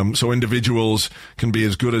 so individuals can be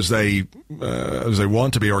as good as they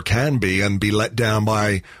want to be or can be and be let down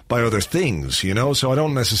by other things, So I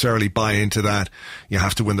don't necessarily buy into that you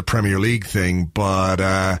have to win the Premier League thing,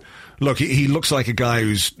 but look, he looks like a guy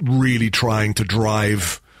who's really trying to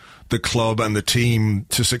drive the club and the team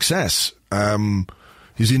to success.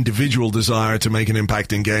 His individual desire to make an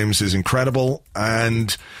impact in games is incredible,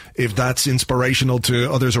 and if that's inspirational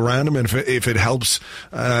to others around him, and if it helps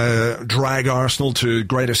drag Arsenal to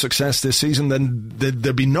greater success this season, then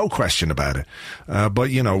there'd be no question about it. But,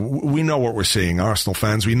 we know what we're seeing. Arsenal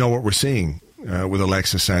fans, we know what we're seeing. With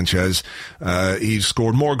Alexis Sanchez. He's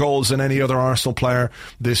scored more goals than any other Arsenal player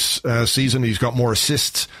this season. He's got more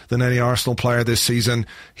assists than any Arsenal player this season.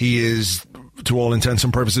 He is, to all intents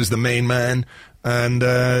and purposes, the main man. And,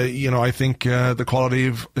 I think the quality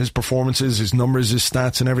of his performances, his numbers, his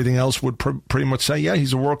stats and everything else would pretty much say, yeah,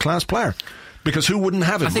 he's a world-class player. Because who wouldn't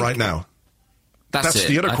have him right now? That's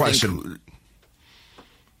the other question.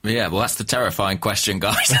 Yeah, well, that's the terrifying question,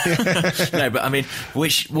 guys. No, but I mean,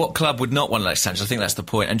 what club would not want Alexis Sanchez? I think that's the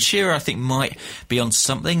point. And Shearer, I think, might be on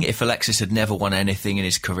something if Alexis had never won anything in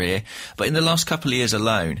his career. But in the last couple of years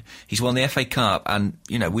alone, he's won the FA Cup, and,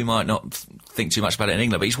 we might not think too much about it in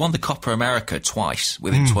England, but he's won the Copa America twice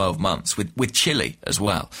within 12 months, with Chile as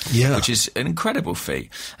well, which is an incredible feat.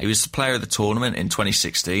 He was the player of the tournament in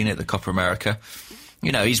 2016 at the Copa America.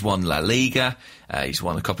 He's won La Liga, he's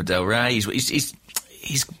won the Copa del Rey, he's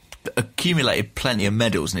accumulated plenty of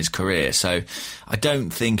medals in his career, so I don't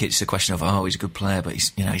think it's a question of he's a good player, but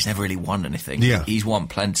he's never really won anything. Yeah. He's won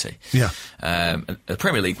plenty. Yeah. The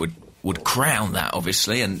Premier League would crown that,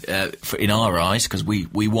 obviously, and in our eyes, because we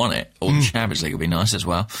won it. Or the Champions League would be nice as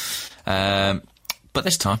well. But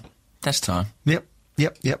there's time. Yep.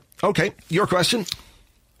 Okay, your question.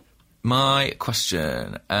 My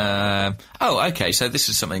question. Okay, so this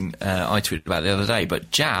is something I tweeted about the other day, but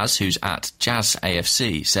Jazz, who's at Jazz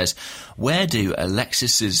AFC, says, where do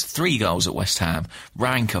Alexis's 3 goals at West Ham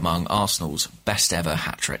rank among Arsenal's best ever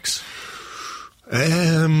hat-tricks?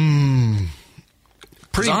 Pretty.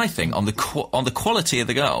 I think on the quality of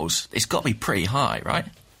the goals, it's got to be pretty high, right?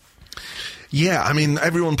 Yeah, I mean,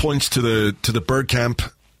 everyone points to the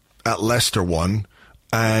Bergkamp at Leicester one,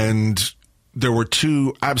 and there were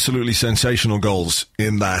 2 absolutely sensational goals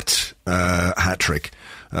in that hat-trick.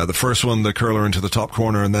 The first one, the curler into the top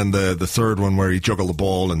corner, and then the third one where he juggled the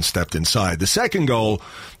ball and stepped inside. The second goal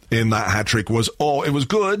in that hat-trick was, it was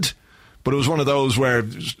good, but it was one of those where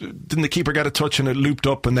didn't the keeper get a touch and it looped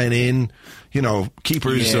up and then in? You know,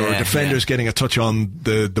 keepers or defenders getting a touch on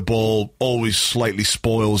the ball always slightly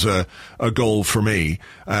spoils a goal for me,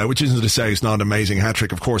 which isn't to say it's not an amazing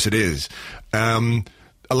hat-trick. Of course it is.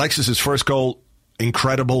 Alexis's first goal,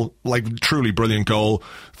 incredible, like truly brilliant goal.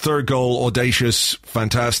 Third goal, audacious,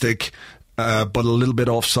 fantastic, but a little bit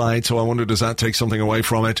offside, so I wonder, does that take something away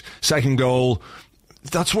from it? Second goal,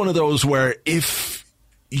 that's one of those where if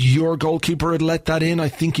your goalkeeper had let that in, I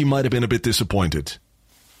think you might have been a bit disappointed.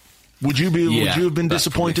 Would you have been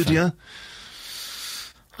disappointed, yeah?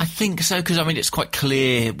 I think so, because, I mean, it's quite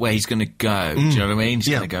clear where he's going to go. Do you know what I mean? He's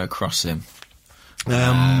going to go across him.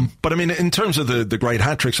 But I mean, in terms of the great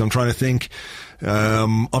hat-tricks, I'm trying to think.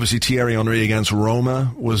 Obviously, Thierry Henry against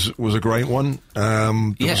Roma was a great one.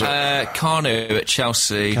 Kanu at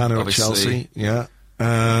Chelsea. Kanu at Chelsea, yeah.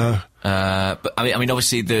 But I mean,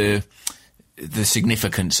 obviously the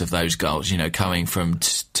significance of those goals, you know, coming from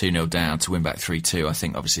 2-0 down to win back 3-2, I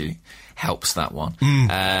think obviously helps that one.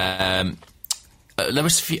 There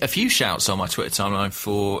was a few shouts on my Twitter timeline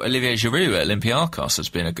for Olivier Giroud at Olympiacos as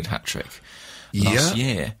being a good hat-trick last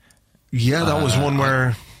year. Yeah, that was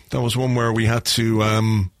one where we had to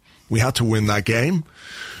win that game.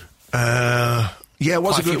 It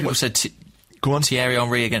was a good one. Said Go on. Thierry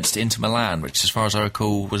Henry against Inter Milan, which, as far as I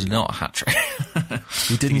recall, was not a hat-trick.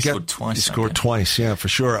 He scored twice. He scored twice, yeah, for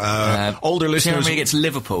sure. Older listeners... Thierry Henry against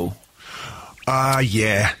Liverpool.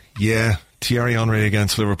 Yeah. Thierry Henry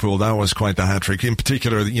against Liverpool, that was quite the hat-trick. In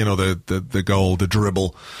particular, you know, the goal, the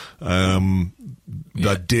dribble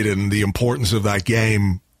that did it, and the importance of that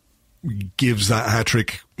game gives that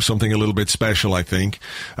hat-trick something a little bit special, I think.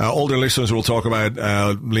 Older listeners will talk about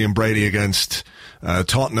Liam Brady against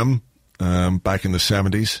Tottenham back in the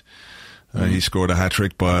 70s. He scored a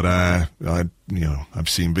hat-trick, but I've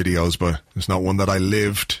seen videos, but it's not one that I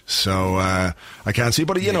lived, so I can't see.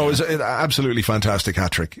 But it was an absolutely fantastic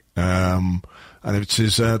hat-trick, and it's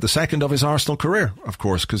the second of his Arsenal career, of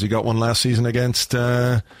course, because he got one last season against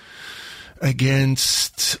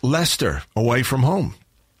Leicester away from home.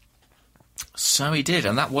 So he did,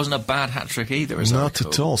 and that wasn't a bad hat-trick either, not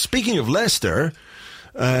at all. Speaking of Leicester,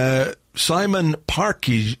 Simon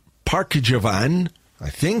Parkijavan, I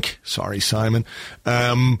think. Sorry, Simon.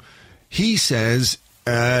 He says,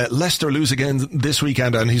 Leicester lose again this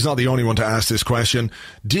weekend, and he's not the only one to ask this question.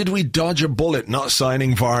 Did we dodge a bullet not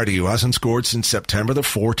signing Vardy, who hasn't scored since September the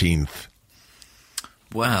 14th?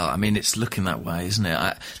 Well, I mean, it's looking that way, isn't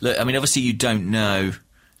it? Obviously you don't know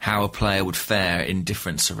how a player would fare in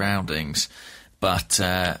different surroundings, but,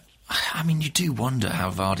 you do wonder how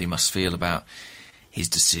Vardy must feel about his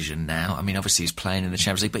decision now. I mean, obviously he's playing in the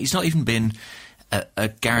Champions League, but he's not even been a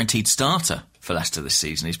guaranteed starter for Leicester this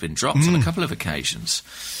season. He's been dropped on a couple of occasions.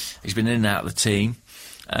 He's been in and out of the team.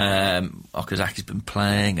 Okazaki's been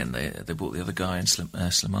playing, and they bought the other guy in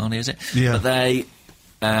Slimani, is it? Yeah. But they,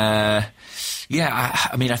 I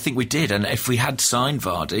think we did. And if we had signed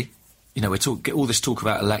Vardy, you know, we get all this talk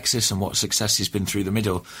about Alexis and what success he's been through the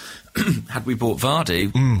middle. Had we bought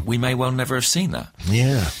Vardy, we may well never have seen that.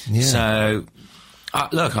 Yeah. So...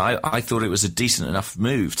 I thought it was a decent enough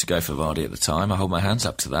move to go for Vardy at the time. I hold my hands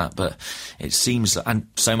up to that, but it seems, and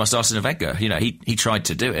so must Arsene Wenger. You know, he tried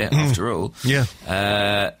to do it after all. Yeah.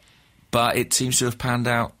 But it seems to have panned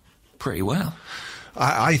out pretty well.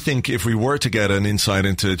 I think if we were to get an insight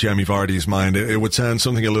into Jamie Vardy's mind, it would sound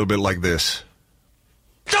something a little bit like this.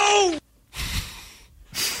 No!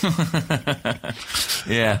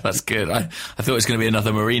 Yeah, that's good. I thought it was going to be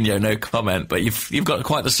another Mourinho no comment, but you've got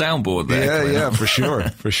quite the soundboard there. Yeah, for sure.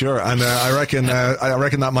 And I reckon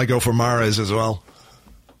that might go for Mahrez as well.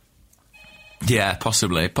 Yeah,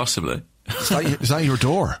 possibly. Is that your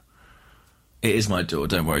door? It is my door.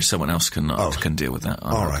 Don't worry, someone else can deal with that.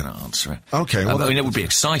 I'm not going to answer it. Okay. Well, it would be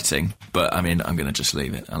exciting, but I'm going to just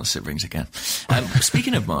leave it unless it rings again.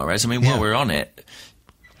 Speaking of Mahrez, while we're on it.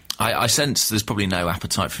 I sense there's probably no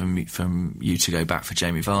appetite from you to go back for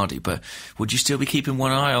Jamie Vardy, but would you still be keeping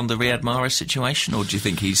one eye on the Riyad Mahrez situation, or do you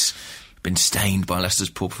think he's been stained by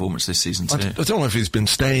Leicester's poor performance this season too? I don't know if he's been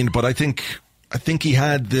stained, but I think he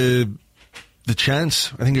had the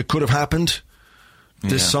chance. I think it could have happened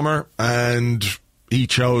this summer, and he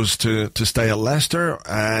chose to stay at Leicester,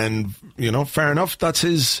 and fair enough. That's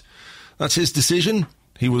his decision.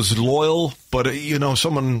 He was loyal, but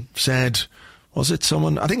someone said, was it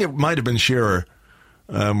someone? I think it might have been Shearer.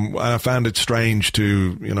 I found it strange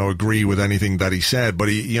to agree with anything that he said, but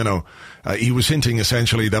he was hinting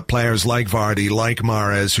essentially that players like Vardy, like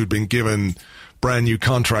Mahrez, who'd been given brand new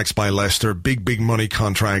contracts by Leicester, big money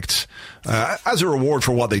contracts, as a reward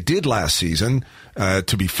for what they did last season.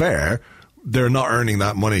 To be fair, they're not earning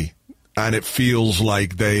that money, and it feels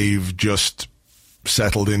like they've just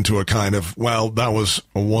settled into a kind of, well, that was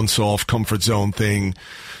a once-off comfort zone thing.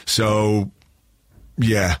 So,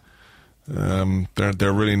 yeah.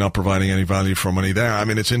 They're really not providing any value for money there. I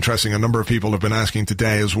mean, it's interesting. A number of people have been asking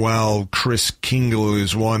today as well. Chris Kingle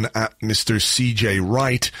is one, at Mr. CJ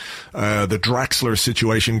Wright. The Draxler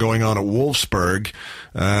situation going on at Wolfsburg.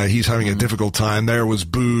 He's having a difficult time there. Was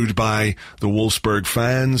booed by the Wolfsburg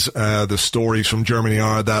fans. The stories from Germany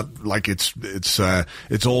are that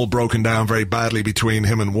it's all broken down very badly between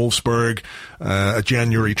him and Wolfsburg. A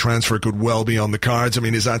January transfer could well be on the cards. I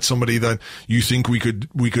mean, is that somebody that you think we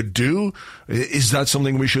could do? Is that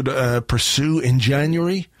something we should pursue in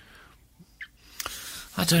January?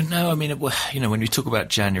 I don't know. I mean, when you talk about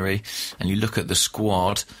January and you look at the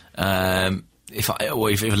squad,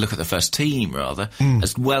 if you look at the first team, rather,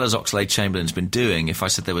 as well as Oxlade-Chamberlain's been doing, if I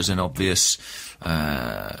said there was an obvious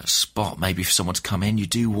spot maybe for someone to come in, you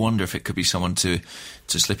do wonder if it could be someone to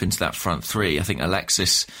slip into that front three. I think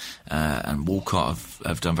Alexis and Walcott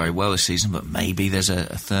have done very well this season, but maybe there's a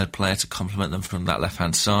third player to complement them from that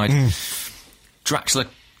left-hand side. Draxler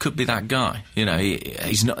could be that guy.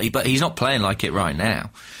 He's not playing like it right now.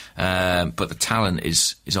 But the talent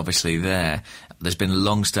is obviously there. There's been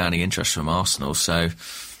long-standing interest from Arsenal, so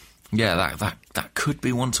yeah, that could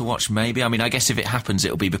be one to watch. Maybe. I mean, I guess if it happens,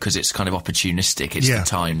 it'll be because it's kind of opportunistic. It's the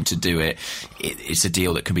time to do it. It's a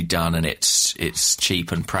deal that can be done, and it's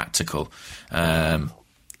cheap and practical.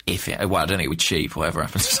 I don't think it would be cheap, whatever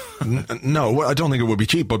happens. No, I don't think it would be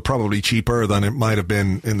cheap, but probably cheaper than it might have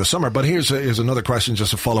been in the summer. But here's another question,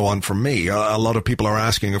 just a follow on from me. A lot of people are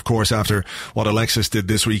asking, of course, after what Alexis did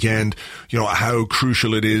this weekend, how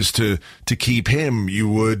crucial it is to keep him. You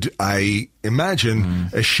would, I imagine,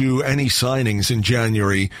 eschew any signings in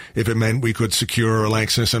January if it meant we could secure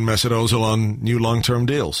Alexis and Mesut Ozil on new long-term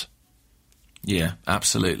deals. Yeah,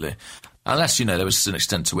 absolutely. Unless, there was an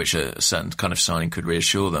extent to which a certain kind of signing could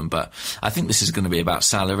reassure them. But I think this is going to be about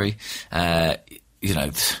salary. I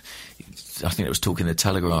think it was talking in the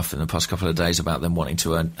Telegraph in the past couple of days about them wanting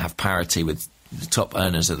to have parity with the top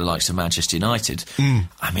earners at the likes of Manchester United.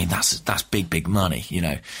 I mean, that's big money.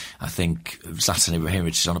 I think Zlatan Ibrahimovic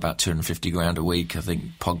is on about 250 grand a week. I think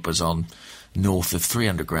Pogba's on north of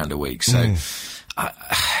 300 grand a week. So,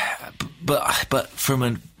 but from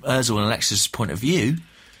an Ozil and Alexis point of view,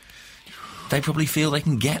 they probably feel they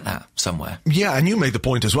can get that somewhere. Yeah, and you made the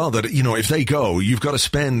point as well that, if they go, you've got to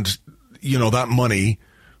spend, that money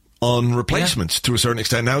on replacements to a certain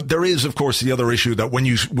extent. Now, there is, of course, the other issue that when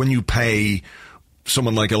you pay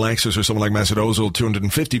someone like Alexis or someone like Mesut Ozil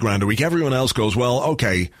 250 grand a week, everyone else goes, well,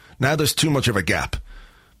 okay, now there's too much of a gap.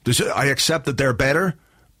 I accept that they're better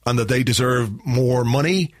and that they deserve more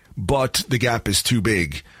money, but the gap is too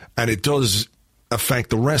big. And it does affect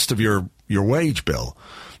the rest of your wage bill.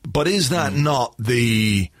 But is that not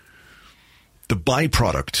the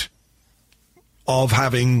byproduct of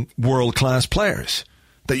having world-class players?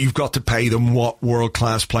 That you've got to pay them what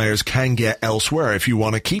world-class players can get elsewhere if you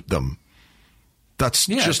want to keep them. That's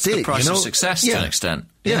just the price of success to an extent.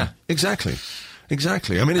 Yeah, exactly.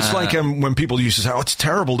 I mean, it's like when people used to say, it's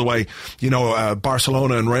terrible the way,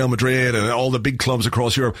 Barcelona and Real Madrid and all the big clubs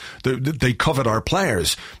across Europe, they covet our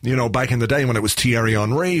players. Back in the day when it was Thierry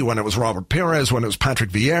Henry, when it was Robert Pires, when it was Patrick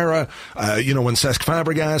Vieira, when Cesc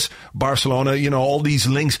Fabregas, Barcelona, all these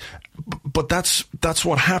links. But that's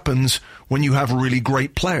what happens when you have really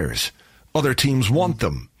great players. Other teams want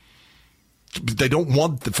them. They don't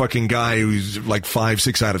want the fucking guy who's like 5,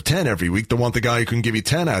 6 out of 10 every week. They want the guy who can give you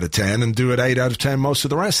 10 out of 10 and do it 8 out of 10 most of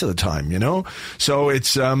the rest of the time, So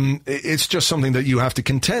it's just something that you have to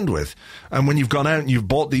contend with. And when you've gone out and you've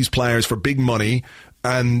bought these players for big money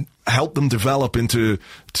and helped them develop into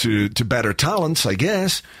to better talents, I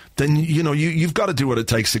guess, then, you've got to do what it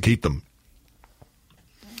takes to keep them.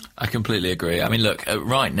 I completely agree. I mean, look,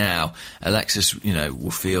 right now, Alexis,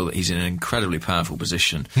 will feel that he's in an incredibly powerful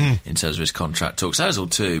position in terms of his contract talks. Ozil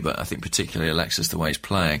too, but I think particularly Alexis, the way he's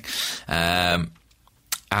playing. And,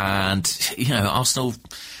 Arsenal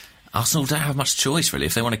don't have much choice, really.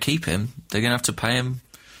 If they want to keep him, they're going to have to pay him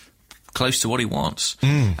close to what he wants.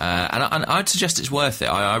 And I'd suggest it's worth it.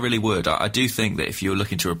 I really would. I do think that if you're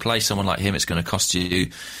looking to replace someone like him, it's going to cost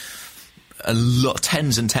you a lot,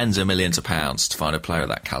 tens and tens of millions of pounds to find a player of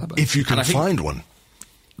that calibre. If you can find one.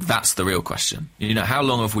 That's the real question. How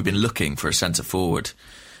long have we been looking for a centre-forward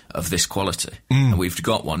of this quality? And we've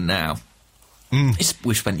got one now.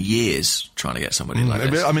 We've spent years trying to get somebody like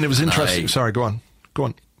this. I mean, it was interesting. Sorry, go on.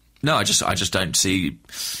 No, I just don't see...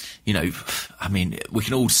 I mean, we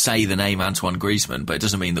can all say the name Antoine Griezmann, but it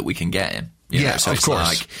doesn't mean that we can get him. So of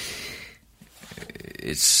course.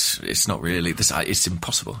 It's not really this. It's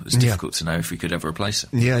impossible. It's difficult to know if we could ever replace it.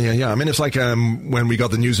 Yeah. I mean, it's like when we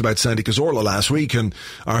got the news about Santi Cazorla last week, and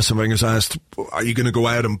Arsene Wenger's asked, "Are you going to go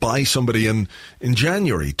out and buy somebody in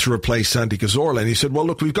January to replace Santi Cazorla?" And he said, "Well,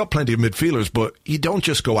 look, we've got plenty of midfielders, but you don't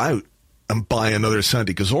just go out and buy another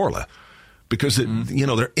Santi Cazorla." Because,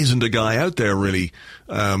 there isn't a guy out there really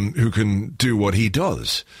who can do what he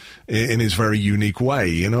does in his very unique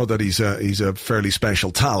way. That he's a fairly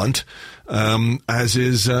special talent, as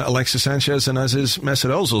is Alexis Sanchez and as is Mesut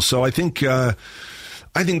Ozil. So I think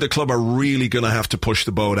the club are really going to have to push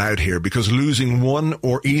the boat out here, because losing one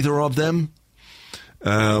or either of them,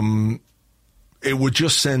 it would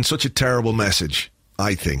just send such a terrible message,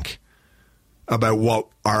 I think, about what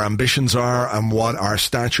our ambitions are and what our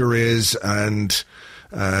stature is, and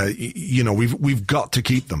we've got to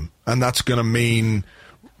keep them, and that's going to mean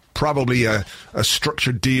probably a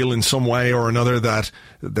structured deal in some way or another, that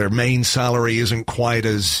their main salary isn't quite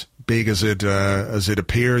as big as it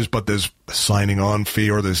appears, but there's a signing on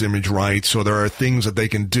fee or there's image rights, so there are things that they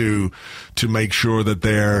can do to make sure that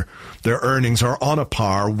their earnings are on a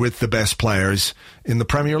par with the best players in the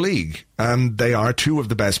Premier League, and they are two of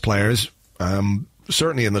the best players.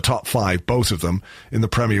 Certainly in the top 5, both of them, in the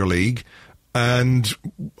Premier League. And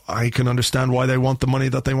I can understand why they want the money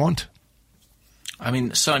that they want. I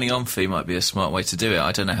mean, signing on fee might be a smart way to do it.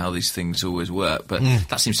 I don't know how these things always work, but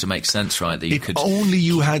that seems to make sense, right? That you could only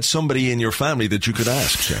you had somebody in your family that you could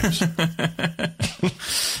ask, James.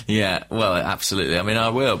 Yeah, well, absolutely. I mean, I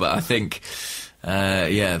will, but I think...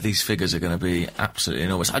 these figures are going to be absolutely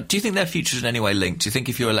enormous. Do you think their future is in any way linked? Do you think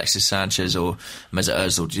if you're Alexis Sanchez or Mesut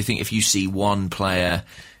Ozil, do you think if you see one player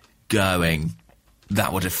going,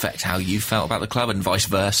 that would affect how you felt about the club, and vice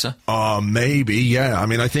versa? Maybe, yeah. I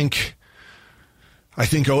mean, I think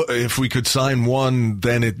if we could sign one,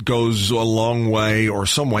 then it goes a long way, or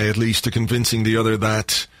some way at least, to convincing the other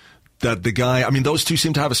that the guy... I mean, those two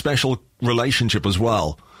seem to have a special relationship as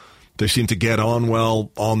well. They seem to get on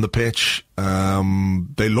well on the pitch.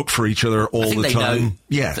 They look for each other all the time.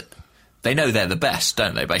 They know they're the best,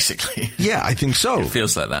 don't they, basically? Yeah, I think so. It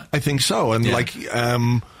feels like that. I think so. And I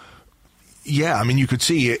mean, you could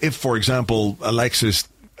see if, for example, Alexis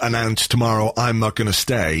announced tomorrow, "I'm not going to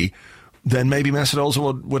stay," then maybe Mesut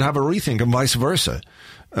Ozil would have a rethink, and vice versa.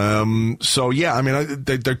 I mean,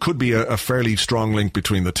 there could be a fairly strong link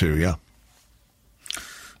between the two, yeah.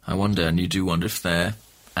 I wonder, and you do wonder if they're...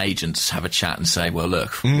 agents have a chat and say, well,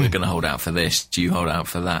 look, we're going to hold out for this, do you hold out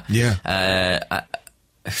for that?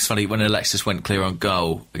 It's funny, when Alexis went clear on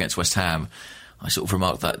goal against West Ham, I sort of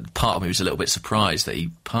remarked that part of me was a little bit surprised that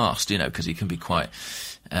he passed, because he can be quite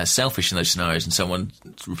selfish in those scenarios, and someone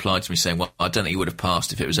replied to me saying, well, I don't think he would have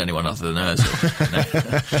passed if it was anyone other than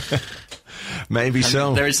Ozil. Maybe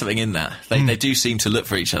so. There is something in that. They do seem to look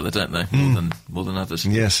for each other, don't they, more than others.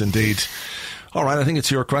 Yes, indeed. All right, I think it's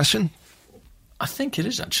your question. I think it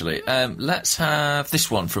is, actually. Let's have this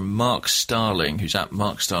one from Mark Starling, who's at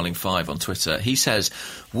MarkStarling5 on Twitter. He says,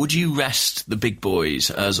 would you rest the big boys,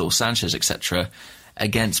 Ozil, Sanchez, etc.,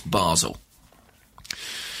 against Basel?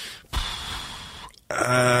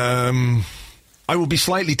 I would be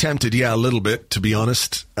slightly tempted, a little bit, to be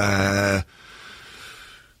honest. It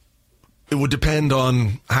would depend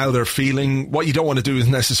on how they're feeling. What you don't want to do is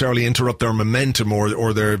necessarily interrupt their momentum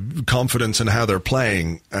or their confidence in how they're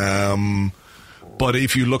playing. But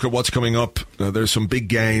if you look at what's coming up, there's some big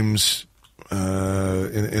games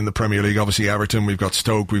in the Premier League. Obviously, Everton, we've got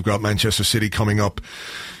Stoke, we've got Manchester City coming up.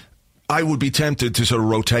 I would be tempted to sort of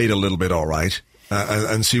rotate a little bit, all right,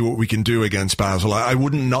 and see what we can do against Basel. I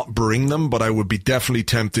wouldn't not bring them, but I would be definitely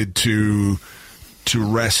tempted to to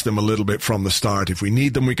rest them a little bit from the start. If we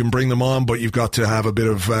need them, we can bring them on, but you've got to have a bit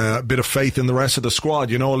of faith in the rest of the squad.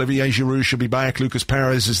 You know, Olivier Giroud should be back. Lucas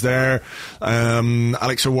Perez is there.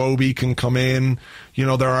 Alex Iwobi can come in. You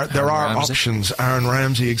know, there are options. Aaron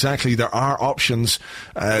Ramsey, exactly. There are options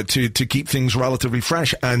to keep things relatively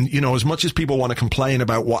fresh. And, you know, as much as people want to complain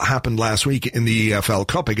about what happened last week in the EFL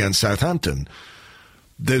Cup against Southampton,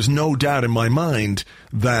 there's no doubt in my mind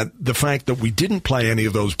that the fact that we didn't play any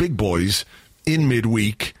of those big boys in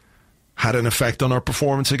midweek had an effect on our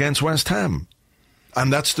performance against West Ham.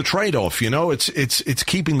 And that's the trade-off, you know. It's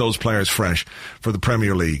keeping those players fresh for the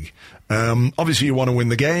Premier League. Obviously, you want to win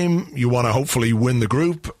the game. You want to hopefully win the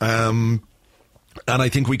group. And I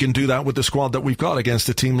think we can do that with the squad that we've got against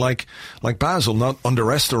a team like Basel, not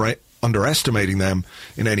underestimating them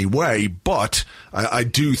in any way. But I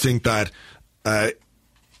do think that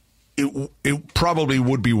it probably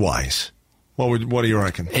would be wise. What do you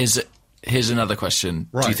reckon? Here's another question.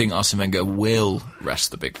 Right. Do you think Arsene Wenger will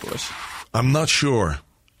rest the big boys? I'm not sure.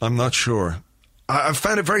 I've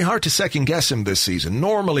found it very hard to second guess him this season.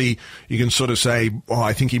 Normally, you can sort of say, oh,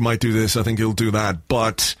 I think he might do this, I think he'll do that.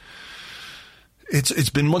 But it's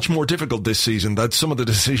been much more difficult this season, that some of the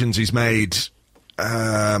decisions he's made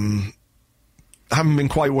haven't been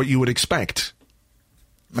quite what you would expect.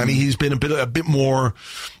 I mean, he's been a bit more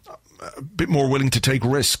willing to take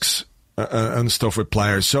risks and stuff with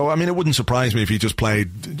players. So, I mean, it wouldn't surprise me if he just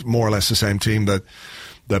played more or less the same team that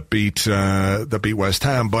beat West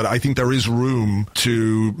Ham. But I think there is room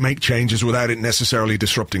to make changes without it necessarily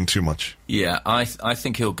disrupting too much. Yeah, I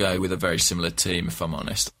think he'll go with a very similar team, if I'm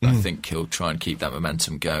honest. I think he'll try and keep that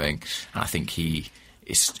momentum going. And I think he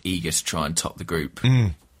is eager to try and top the group,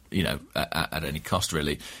 you know, at any cost,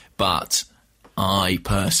 really. But I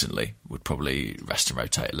personally would probably rest and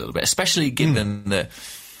rotate a little bit, especially given that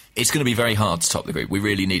it's going to be very hard to top the group. We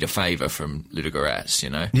really need a favour from Ludogorets, you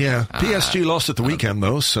know. Yeah, PSG lost at the weekend,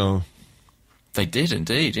 though, so... They did,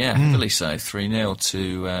 indeed, yeah, heavily so. 3-0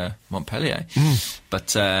 to Montpellier.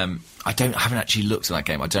 But I haven't actually looked at that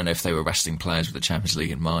game. I don't know if they were resting players with the Champions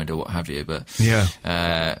League in mind or what have you, but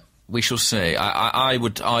we shall see. I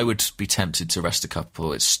would be tempted to rest a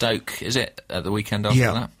couple. It's Stoke, is it, at the weekend after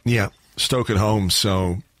that? Yeah, Stoke at home,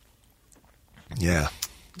 so... Yeah.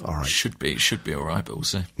 All right. Should be all right, but we'll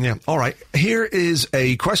see. Yeah, all right. Here is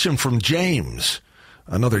a question from James.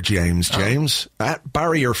 Another James at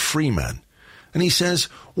Barrier Freeman. And he says,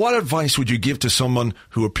 what advice would you give to someone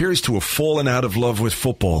who appears to have fallen out of love with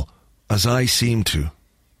football, as I seem to?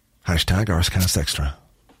 Hashtag Arsecast Extra.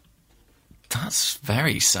 That's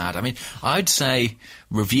very sad. I mean, I'd say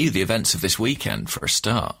review the events of this weekend for a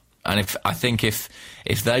start. And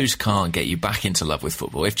if those can't get you back into love with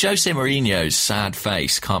football, if Jose Mourinho's sad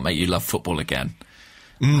face can't make you love football again,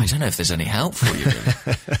 I don't know if there's any help for you,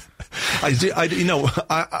 really.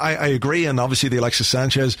 I agree, and obviously the Alexis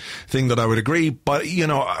Sanchez thing that I would agree, but, you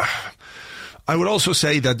know, I would also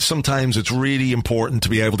say that sometimes it's really important to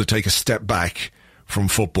be able to take a step back from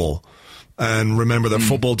football. And remember that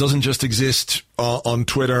football doesn't just exist on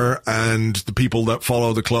Twitter, and the people that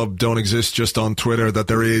follow the club don't exist just on Twitter, that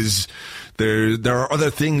there are other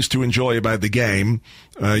things to enjoy about the game.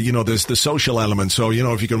 There's the social element. So, you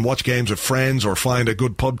know, if you can watch games with friends or find a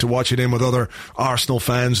good pub to watch it in with other Arsenal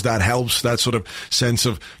fans, that helps. That sort of sense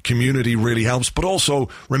of community really helps. But also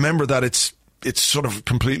remember that it's sort of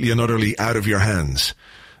completely and utterly out of your hands.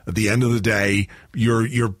 At the end of the day,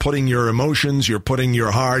 you're putting your emotions, you're putting your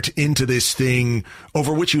heart into this thing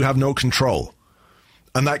over which you have no control.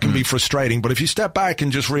 And that can be frustrating. But if you step back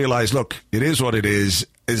and just realize, look, it is what it is.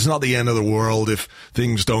 It's not the end of the world if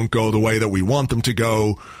things don't go the way that we want them to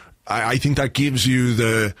go. I think that gives you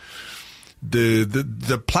the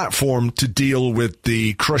platform to deal with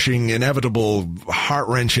the crushing, inevitable,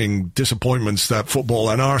 heart-wrenching disappointments that football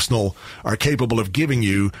and Arsenal are capable of giving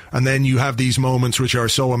you. And then you have these moments which are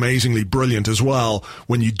so amazingly brilliant as well,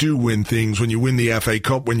 when you do win things, when you win the FA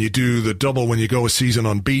Cup, when you do the double, when you go a season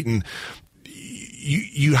unbeaten.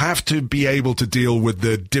 You have to be able to deal with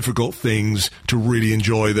the difficult things to really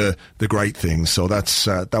enjoy the great things. So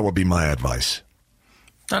that would be my advice.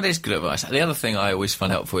 That is good advice. The other thing I always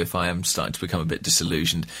find helpful if I am starting to become a bit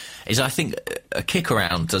disillusioned is I think a kick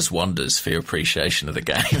around does wonders for your appreciation of the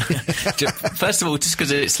game. First of all, just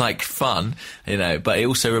because it's like fun, you know, but it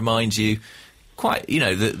also reminds you quite, you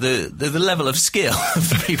know, the level of skill of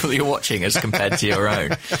the people that you're watching as compared to your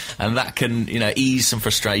own. And that can, you know, ease some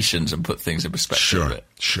frustrations and put things in perspective.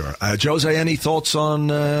 Sure. Jose, any thoughts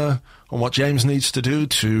on what James needs to do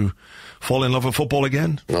to fall in love with football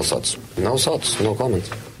again? No thoughts, no comment.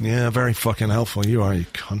 Yeah, very fucking helpful you are, you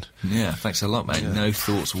cunt. Yeah, thanks a lot, mate. Yeah. No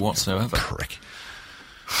thoughts whatsoever. Prick.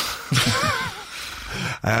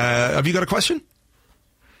 Have you got a question?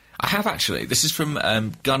 I have, actually. This is from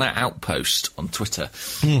Gunner Outpost on Twitter.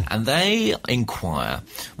 And they inquire,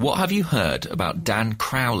 what have you heard about Dan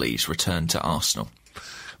Crowley's return to Arsenal?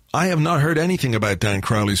 I have not heard anything about Dan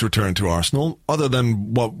Crowley's return to Arsenal, other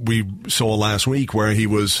than what we saw last week, where he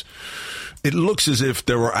was... It looks as if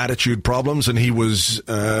there were attitude problems, and he was...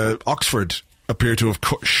 Oxford appeared to have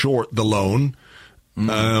cut short the loan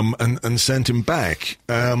and sent him back.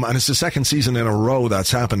 And it's the second season in a row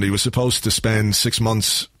that's happened. He was supposed to spend 6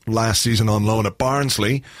 months last season on loan at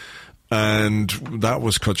Barnsley, and that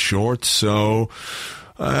was cut short. So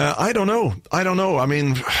I don't know. I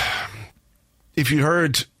mean... If you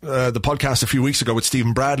heard the podcast a few weeks ago with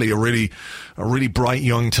Stephen Bradley, a really bright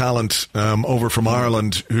young talent over from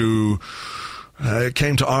Ireland who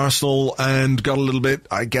came to Arsenal and got a little bit,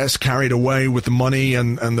 I guess, carried away with the money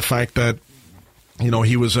and the fact that, you know,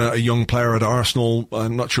 he was a young player at Arsenal.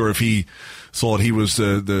 I'm not sure if he thought he was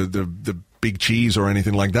the big cheese or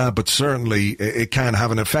anything like that, but certainly it can have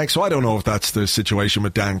an effect. So I don't know if that's the situation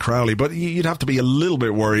with Dan Crowley, but you'd have to be a little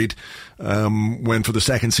bit worried when for the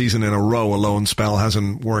second season in a row a loan spell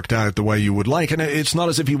hasn't worked out the way you would like. And it's not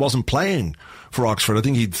as if he wasn't playing for Oxford. I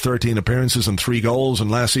think he had 13 appearances and 3 goals, and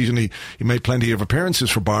last season he made plenty of appearances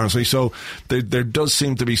for Barnsley. So there does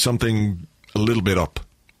seem to be something a little bit up.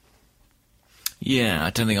 Yeah, I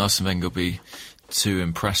don't think Arsene Wenger will be too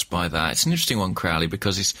impressed by that. It's an interesting one, Crowley,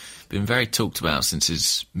 because he's been very talked about since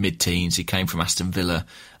his mid-teens. He came from Aston Villa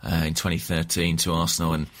in 2013 to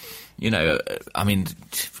Arsenal, and, you know, I mean,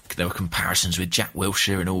 there were comparisons with Jack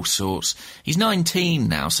Wilshere and all sorts. He's 19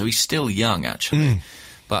 now, so he's still young, actually.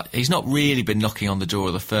 But he's not really been knocking on the door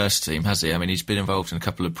of the first team, has he? I mean, he's been involved in a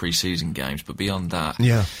couple of pre-season games, but beyond that...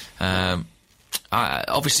 Yeah.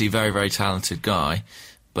 Obviously, very, very talented guy,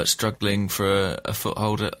 but struggling for a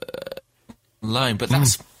foothold at loan. But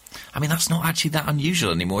that's not actually that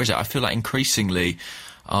unusual anymore, is it? I feel like increasingly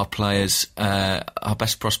our players, our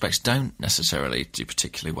best prospects, don't necessarily do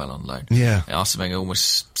particularly well on loan. Yeah. Arsene Wenger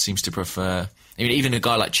almost seems to prefer... I mean, even a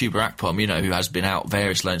guy like Chuba Akpom, you know, who has been out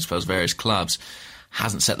various loan spells, various clubs,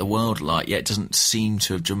 hasn't set the world alight yet, doesn't seem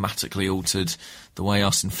to have dramatically altered the way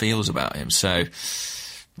Arsene feels about him. So,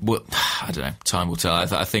 well, I don't know, time will tell.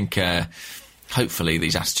 I think hopefully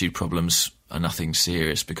these attitude problems are nothing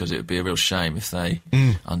serious, because it would be a real shame if they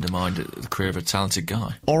undermined the career of a talented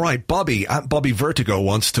guy. All right, Bobby, at Bobby Vertigo,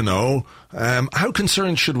 wants to know, how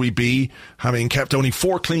concerned should we be having kept only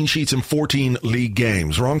 4 clean sheets in 14 league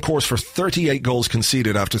games? We're on course for 38 goals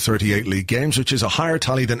conceded after 38 league games, which is a higher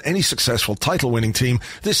tally than any successful title-winning team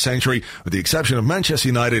this century, with the exception of Manchester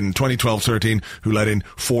United in 2012-13, who let in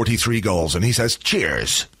 43 goals. And he says,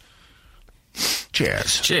 cheers.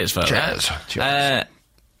 Cheers. Cheers, folks. Cheers.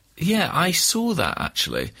 Yeah, I saw that,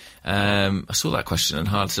 actually. I saw that question and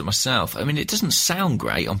highlighted it myself. I mean, it doesn't sound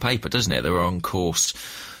great on paper, doesn't it? They were on course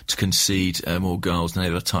to concede more goals than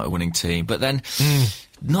any other title-winning team. But then,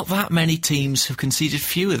 not that many teams have conceded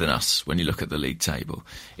fewer than us when you look at the league table.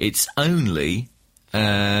 It's only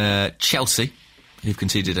Chelsea, who've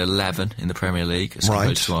conceded 11 in the Premier League, as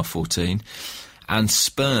opposed to our 14, and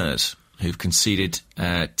Spurs, who've conceded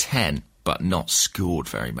 10. But not scored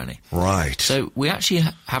very many. Right. So we actually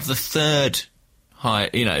have the third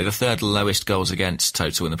the third lowest goals against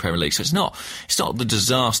total in the Premier League. So it's not the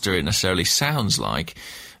disaster it necessarily sounds like.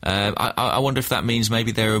 I wonder if that means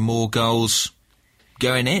maybe there are more goals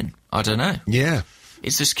going in. I don't know. Yeah.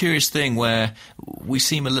 It's this curious thing where we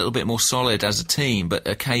seem a little bit more solid as a team, but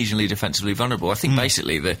occasionally defensively vulnerable. I think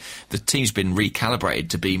basically the team's been recalibrated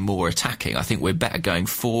to be more attacking. I think we're better going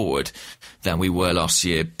forward than we were last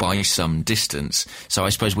year by some distance. So I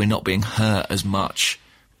suppose we're not being hurt as much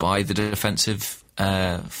by the defensive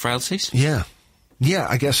frailties. Yeah. Yeah,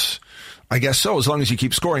 I guess so, as long as you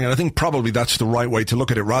keep scoring. And I think probably that's the right way to look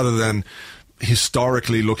at it, rather than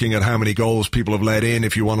historically looking at how many goals people have let in,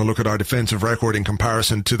 if you want to look at our defensive record in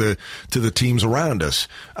comparison to the teams around us.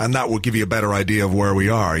 And that will give you a better idea of where we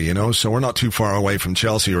are, you know. So we're not too far away from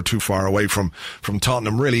Chelsea or too far away from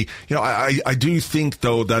Tottenham, really. You know, I do think,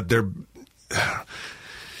 though, that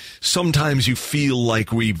sometimes you feel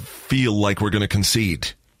like we're going to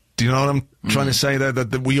concede. Do you know what I'm trying to say there?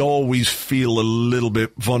 That we always feel a little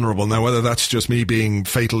bit vulnerable. Now, whether that's just me being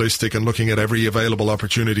fatalistic and looking at every available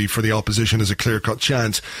opportunity for the opposition as a clear-cut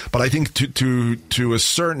chance, but I think to a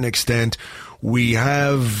certain extent we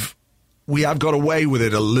have got away with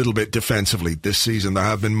it a little bit defensively this season. There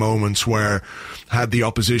have been moments where, had the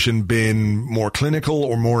opposition been more clinical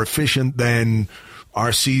or more efficient, then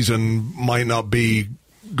our season might not be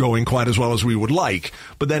going quite as well as we would like.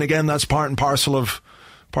 But then again, that's part and parcel of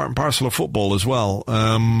football as well.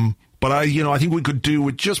 But I think we could do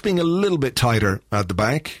with just being a little bit tighter at the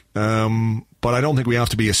back. But I don't think we have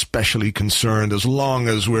to be especially concerned as long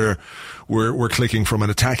as we're clicking from an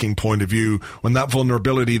attacking point of view. When that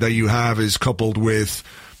vulnerability that you have is coupled with,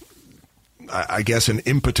 I guess, an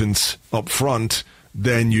impotence up front,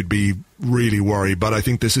 then you'd be really worried. But I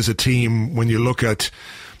think this is a team, when you look at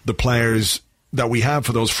the players that we have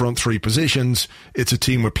for those front three positions, it's a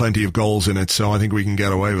team with plenty of goals in it, so I think we can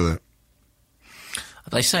get away with it.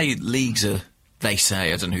 They say leagues are... They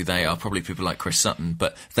say, I don't know who they are, probably people like Chris Sutton,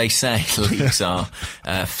 but they say leagues are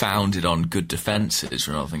founded on good defences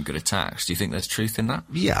rather than good attacks. Do you think there's truth in that?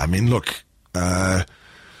 Yeah, I mean, look...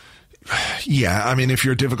 if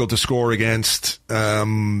you're difficult to score against,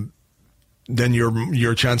 then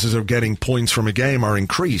your chances of getting points from a game are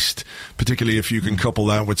increased, particularly if you can couple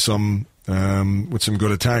that with some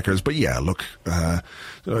good attackers. But yeah, look,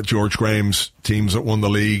 George Graham's teams that won the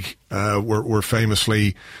league were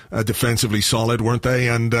famously defensively solid, weren't they?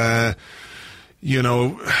 And I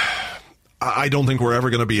don't think we're ever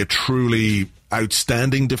going to be a truly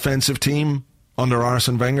outstanding defensive team under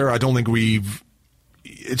Arsene Wenger. I don't think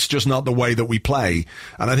it's just not the way that we play.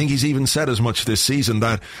 And I think he's even said as much this season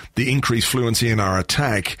that the increased fluency in our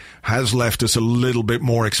attack has left us a little bit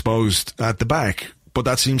more exposed at the back. But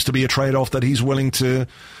that seems to be a trade-off that he's willing to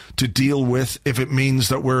deal with if it means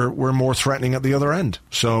that we're more threatening at the other end.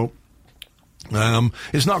 So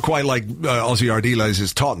it's not quite like Ozzy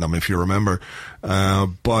Ardiles' Tottenham, if you remember.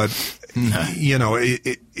 But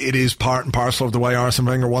it is part and parcel of the way Arsene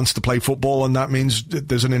Wenger wants to play football, and that means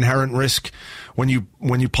there's an inherent risk when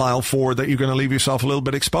you pile forward that you're going to leave yourself a little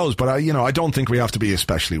bit exposed. But I don't think we have to be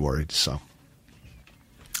especially worried. So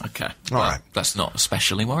okay, all right, let's not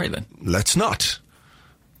especially worry then. Let's not.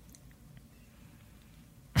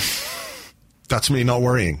 That's me not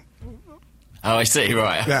worrying. Oh, I see.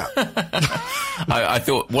 Right. Yeah. I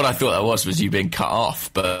thought that was you being cut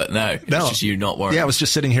off, but no, it's just you not worrying. Yeah, I was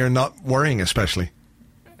just sitting here not worrying, especially.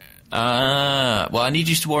 Well, I need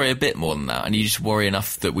you to worry a bit more than that. I need you to worry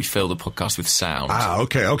enough that we fill the podcast with sound.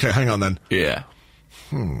 Okay, hang on then. Yeah.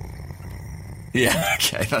 Yeah,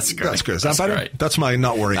 okay, that's great. That's good. Is that better? Great. That's my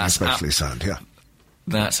not worrying, especially sound, yeah.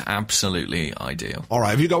 That's absolutely ideal. All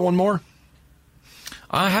right, have you got one more?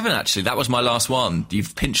 I haven't actually. That was my last one.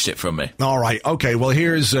 You've pinched it from me. All right. Okay. Well,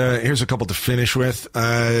 here's a couple to finish with.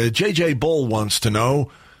 JJ Bull wants to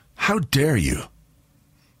know, how dare you?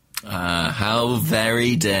 How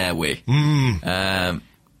very dare we?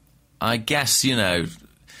 I guess,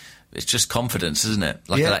 it's just confidence, isn't it?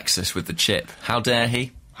 Like Alexis with the chip. How dare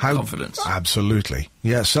he? Confidence. Absolutely.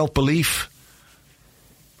 Yeah, self-belief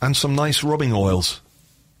and some nice rubbing oils.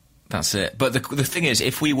 That's it. But the thing is,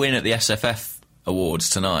 if we win at the SFF Awards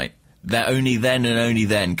tonight, that only then and only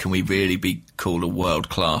then can we really be called a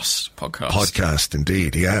world-class podcast.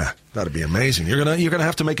 Indeed, yeah, that'd be amazing. You're gonna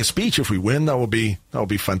have to make a speech if we win. That would be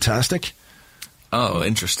fantastic. Oh,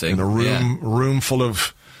 interesting. In a room full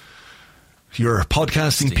of your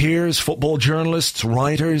podcasting peers, football journalists,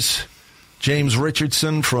 writers. James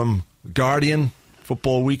Richardson from Guardian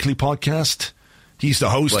Football Weekly podcast. He's the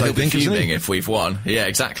host, I think, isn't he? If we've won. Yeah,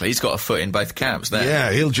 exactly. He's got a foot in both camps there.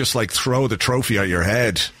 Yeah, he'll just throw the trophy at your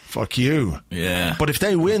head. Fuck you. Yeah. But if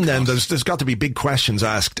they win, then there's got to be big questions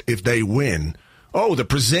asked if they win. Oh, the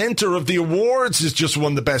presenter of the awards has just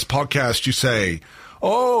won the best podcast, you say.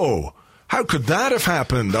 Oh, how could that have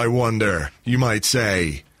happened, I wonder, you might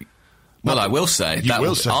say. Well, I will say.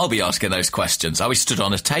 I'll be asking those questions. I was stood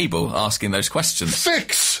on a table asking those questions.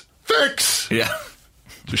 Fix! Yeah.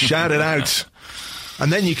 Just shout it out.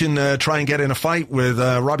 And then you can try and get in a fight with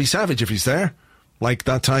Robbie Savage if he's there. Like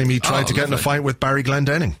that time he tried to get in a fight with Barry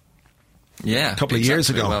Glendenning. Yeah. A couple of years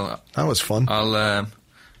ago. Well, that was fun.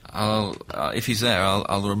 I'll if he's there,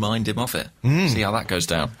 I'll remind him of it. See how that goes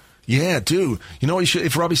down. Yeah, do.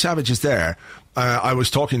 If Robbie Savage is there, I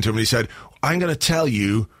was talking to him and he said, I'm going to tell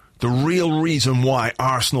you the real reason why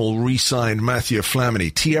Arsenal re-signed Mathieu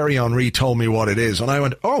Flamini. Thierry Henry told me what it is. And I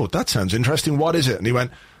went, oh, that sounds interesting. What is it? And he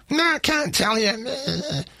went, no, I can't tell you.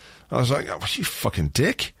 I was like, oh, you fucking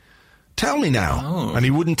dick. Tell me now. Oh. And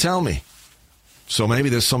he wouldn't tell me. So maybe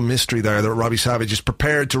there's some mystery there that Robbie Savage is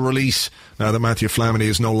prepared to release now that Mathieu Flamini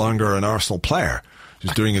is no longer an Arsenal player.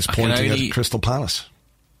 He's doing his pointing at Crystal Palace.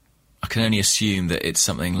 I can only assume that it's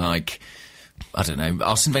something like, I don't know,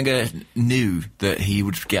 Arsene Wenger knew that he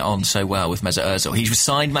would get on so well with Mesut Ozil. He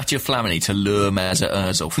signed Mathieu Flamini to lure Mesut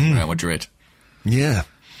Ozil from Real Madrid. Yeah.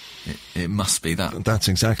 It must be that. That's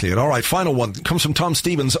exactly it. All right, final one. Comes from Tom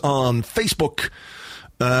Stevens on Facebook,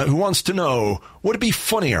 who wants to know, would it be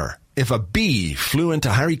funnier if a bee flew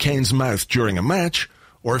into Harry Kane's mouth during a match,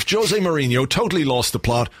 or if Jose Mourinho totally lost the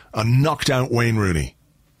plot and knocked out Wayne Rooney?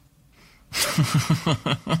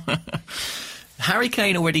 Harry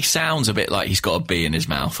Kane already sounds a bit like he's got a bee in his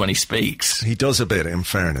mouth when he speaks. He does a bit, in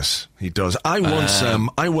fairness. He does. I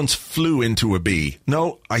once flew into a bee.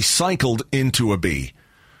 No, I cycled into a bee.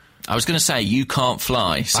 I was going to say, you can't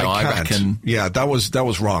fly, so I reckon... Yeah, that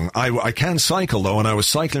was wrong. I can cycle, though, and I was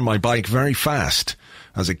cycling my bike very fast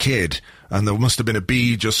as a kid, and there must have been a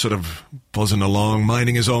bee just sort of buzzing along,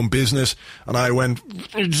 minding his own business, and I went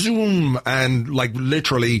zoom, and like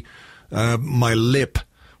literally my lip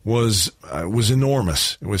was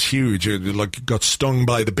enormous. It was huge. It like got stung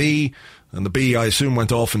by the bee, and the bee, I assume,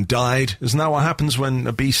 went off and died. Isn't that what happens when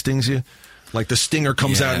a bee stings you? Like the stinger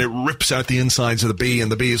comes out and it rips out the insides of the bee,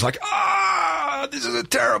 and the bee is like, this is a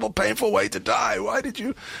terrible, painful way to die. Why did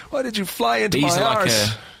you fly into Bees my are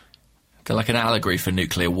arse? They're like an allegory for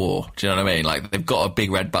nuclear war. Do you know what I mean? Like, they've got a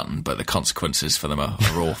big red button, but the consequences for them are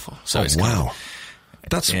awful. So wow.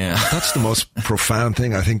 That's the most profound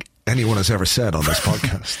thing I think anyone has ever said on this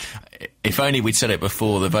podcast. If only we'd said it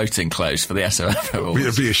before the voting closed for the SOF awards.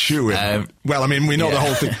 It'd be a shoo-in. Well, I mean, we know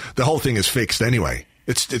the whole thing is fixed anyway.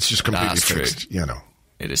 It's just completely fixed, you know.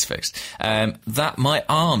 It is fixed. That my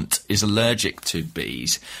aunt is allergic to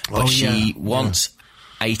bees, but she once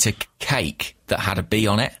ate a cake that had a bee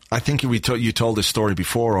on it. I think you told this story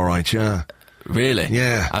before, all right, yeah. Really?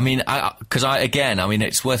 Yeah. I mean, because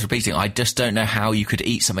it's worth repeating, I just don't know how you could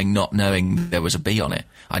eat something not knowing there was a bee on it.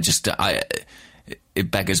 It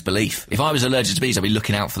beggars belief. If I was allergic to bees, I'd be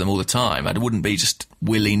looking out for them all the time. I wouldn't be just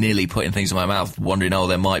willy-nilly putting things in my mouth, wondering,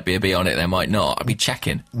 there might be a bee on it, there might not. I'd be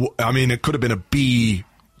checking. I mean, it could have been a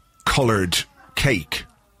bee-coloured cake.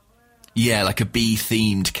 Yeah, like a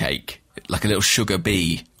bee-themed cake. Like a little sugar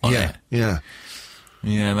bee on it. Yeah.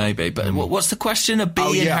 Yeah, maybe. But what's the question? A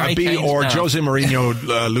bee in Harry a bee Kane's or mouth? Jose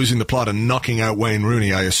Mourinho losing the plot and knocking out Wayne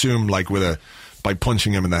Rooney, I assume, like by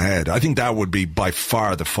punching him in the head. I think that would be by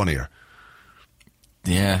far the funnier.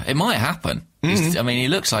 Yeah, it might happen. Mm-hmm. I mean, he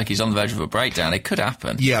looks like he's on the verge of a breakdown. It could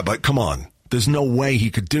happen. Yeah, but come on. There's no way he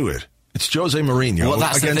could do it. It's Jose Mourinho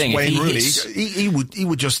against Wayne Rooney. He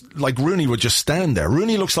would just, like, Rooney would just stand there.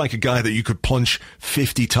 Rooney looks like a guy that you could punch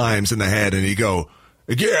 50 times in the head and he'd go,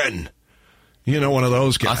 again. You know, one of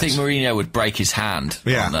those guys. I think Mourinho would break his hand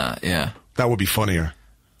on that, yeah. That would be funnier.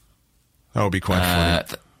 That would be quite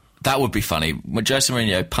funny. That would be funny. When Jose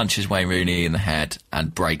Mourinho punches Wayne Rooney in the head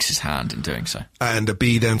and breaks his hand in doing so. And a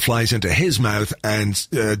bee then flies into his mouth and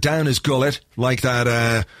down his gullet, like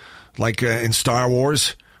that, in Star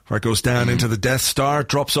Wars, where it goes down into the Death Star,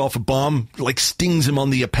 drops off a bomb, like stings him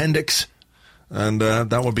on the appendix. And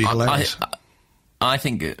that would be hilarious. I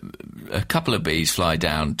think a couple of bees fly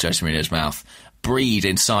down Jose Mourinho's mouth, breed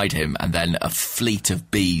inside him, and then a fleet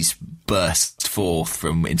of bees bursts forth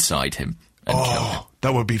from inside him and kill him.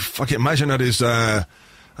 That would be fucking... Imagine at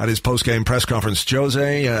his post-game press conference,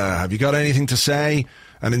 Jose, have you got anything to say?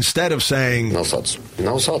 And instead of saying... No thoughts,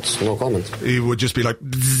 no comment. He would just be like...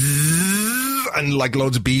 And like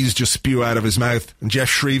loads of bees just spew out of his mouth. And Jeff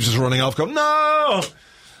Shreves is running off going, no!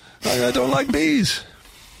 I don't like bees.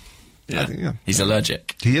 Yeah. He's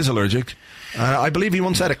allergic. He is allergic. I believe he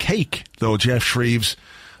once had a cake, though, Jeff Shreves.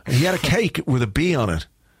 He had a cake with a bee on it.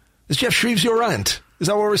 Is Jeff Shreves your aunt? Is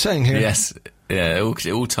that what we're saying here? Yes. Yeah,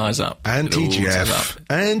 it all ties up. Anti-Jeff.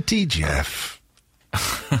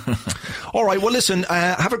 All right, well, listen,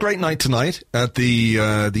 have a great night tonight at the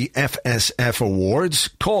FSF Awards.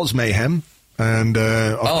 Cause mayhem. And,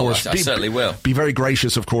 of course... I certainly will. Be very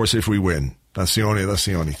gracious, of course, if we win. That's the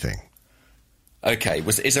only thing. Okay,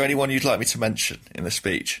 is there anyone you'd like me to mention in the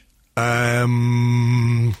speech? Let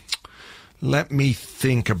me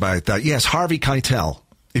think about that. Yes, Harvey Keitel.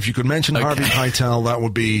 If you could mention Harvey Keitel, that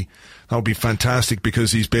would be fantastic,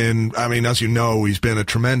 because he's been, I mean, as you know, he's been a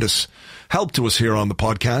tremendous help to us here on the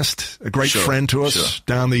podcast, a great friend to us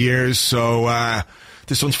down the years. So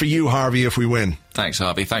this one's for you, Harvey, if we win. Thanks,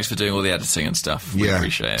 Harvey. Thanks for doing all the editing and stuff. We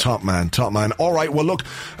appreciate it. Top man. All right, well, look,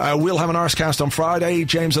 we'll have an Arsecast on Friday.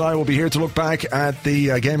 James and I will be here to look back at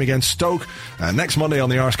the game against Stoke next Monday on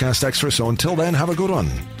the Arsecast Extra. So until then, have a good one.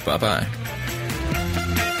 Bye-bye.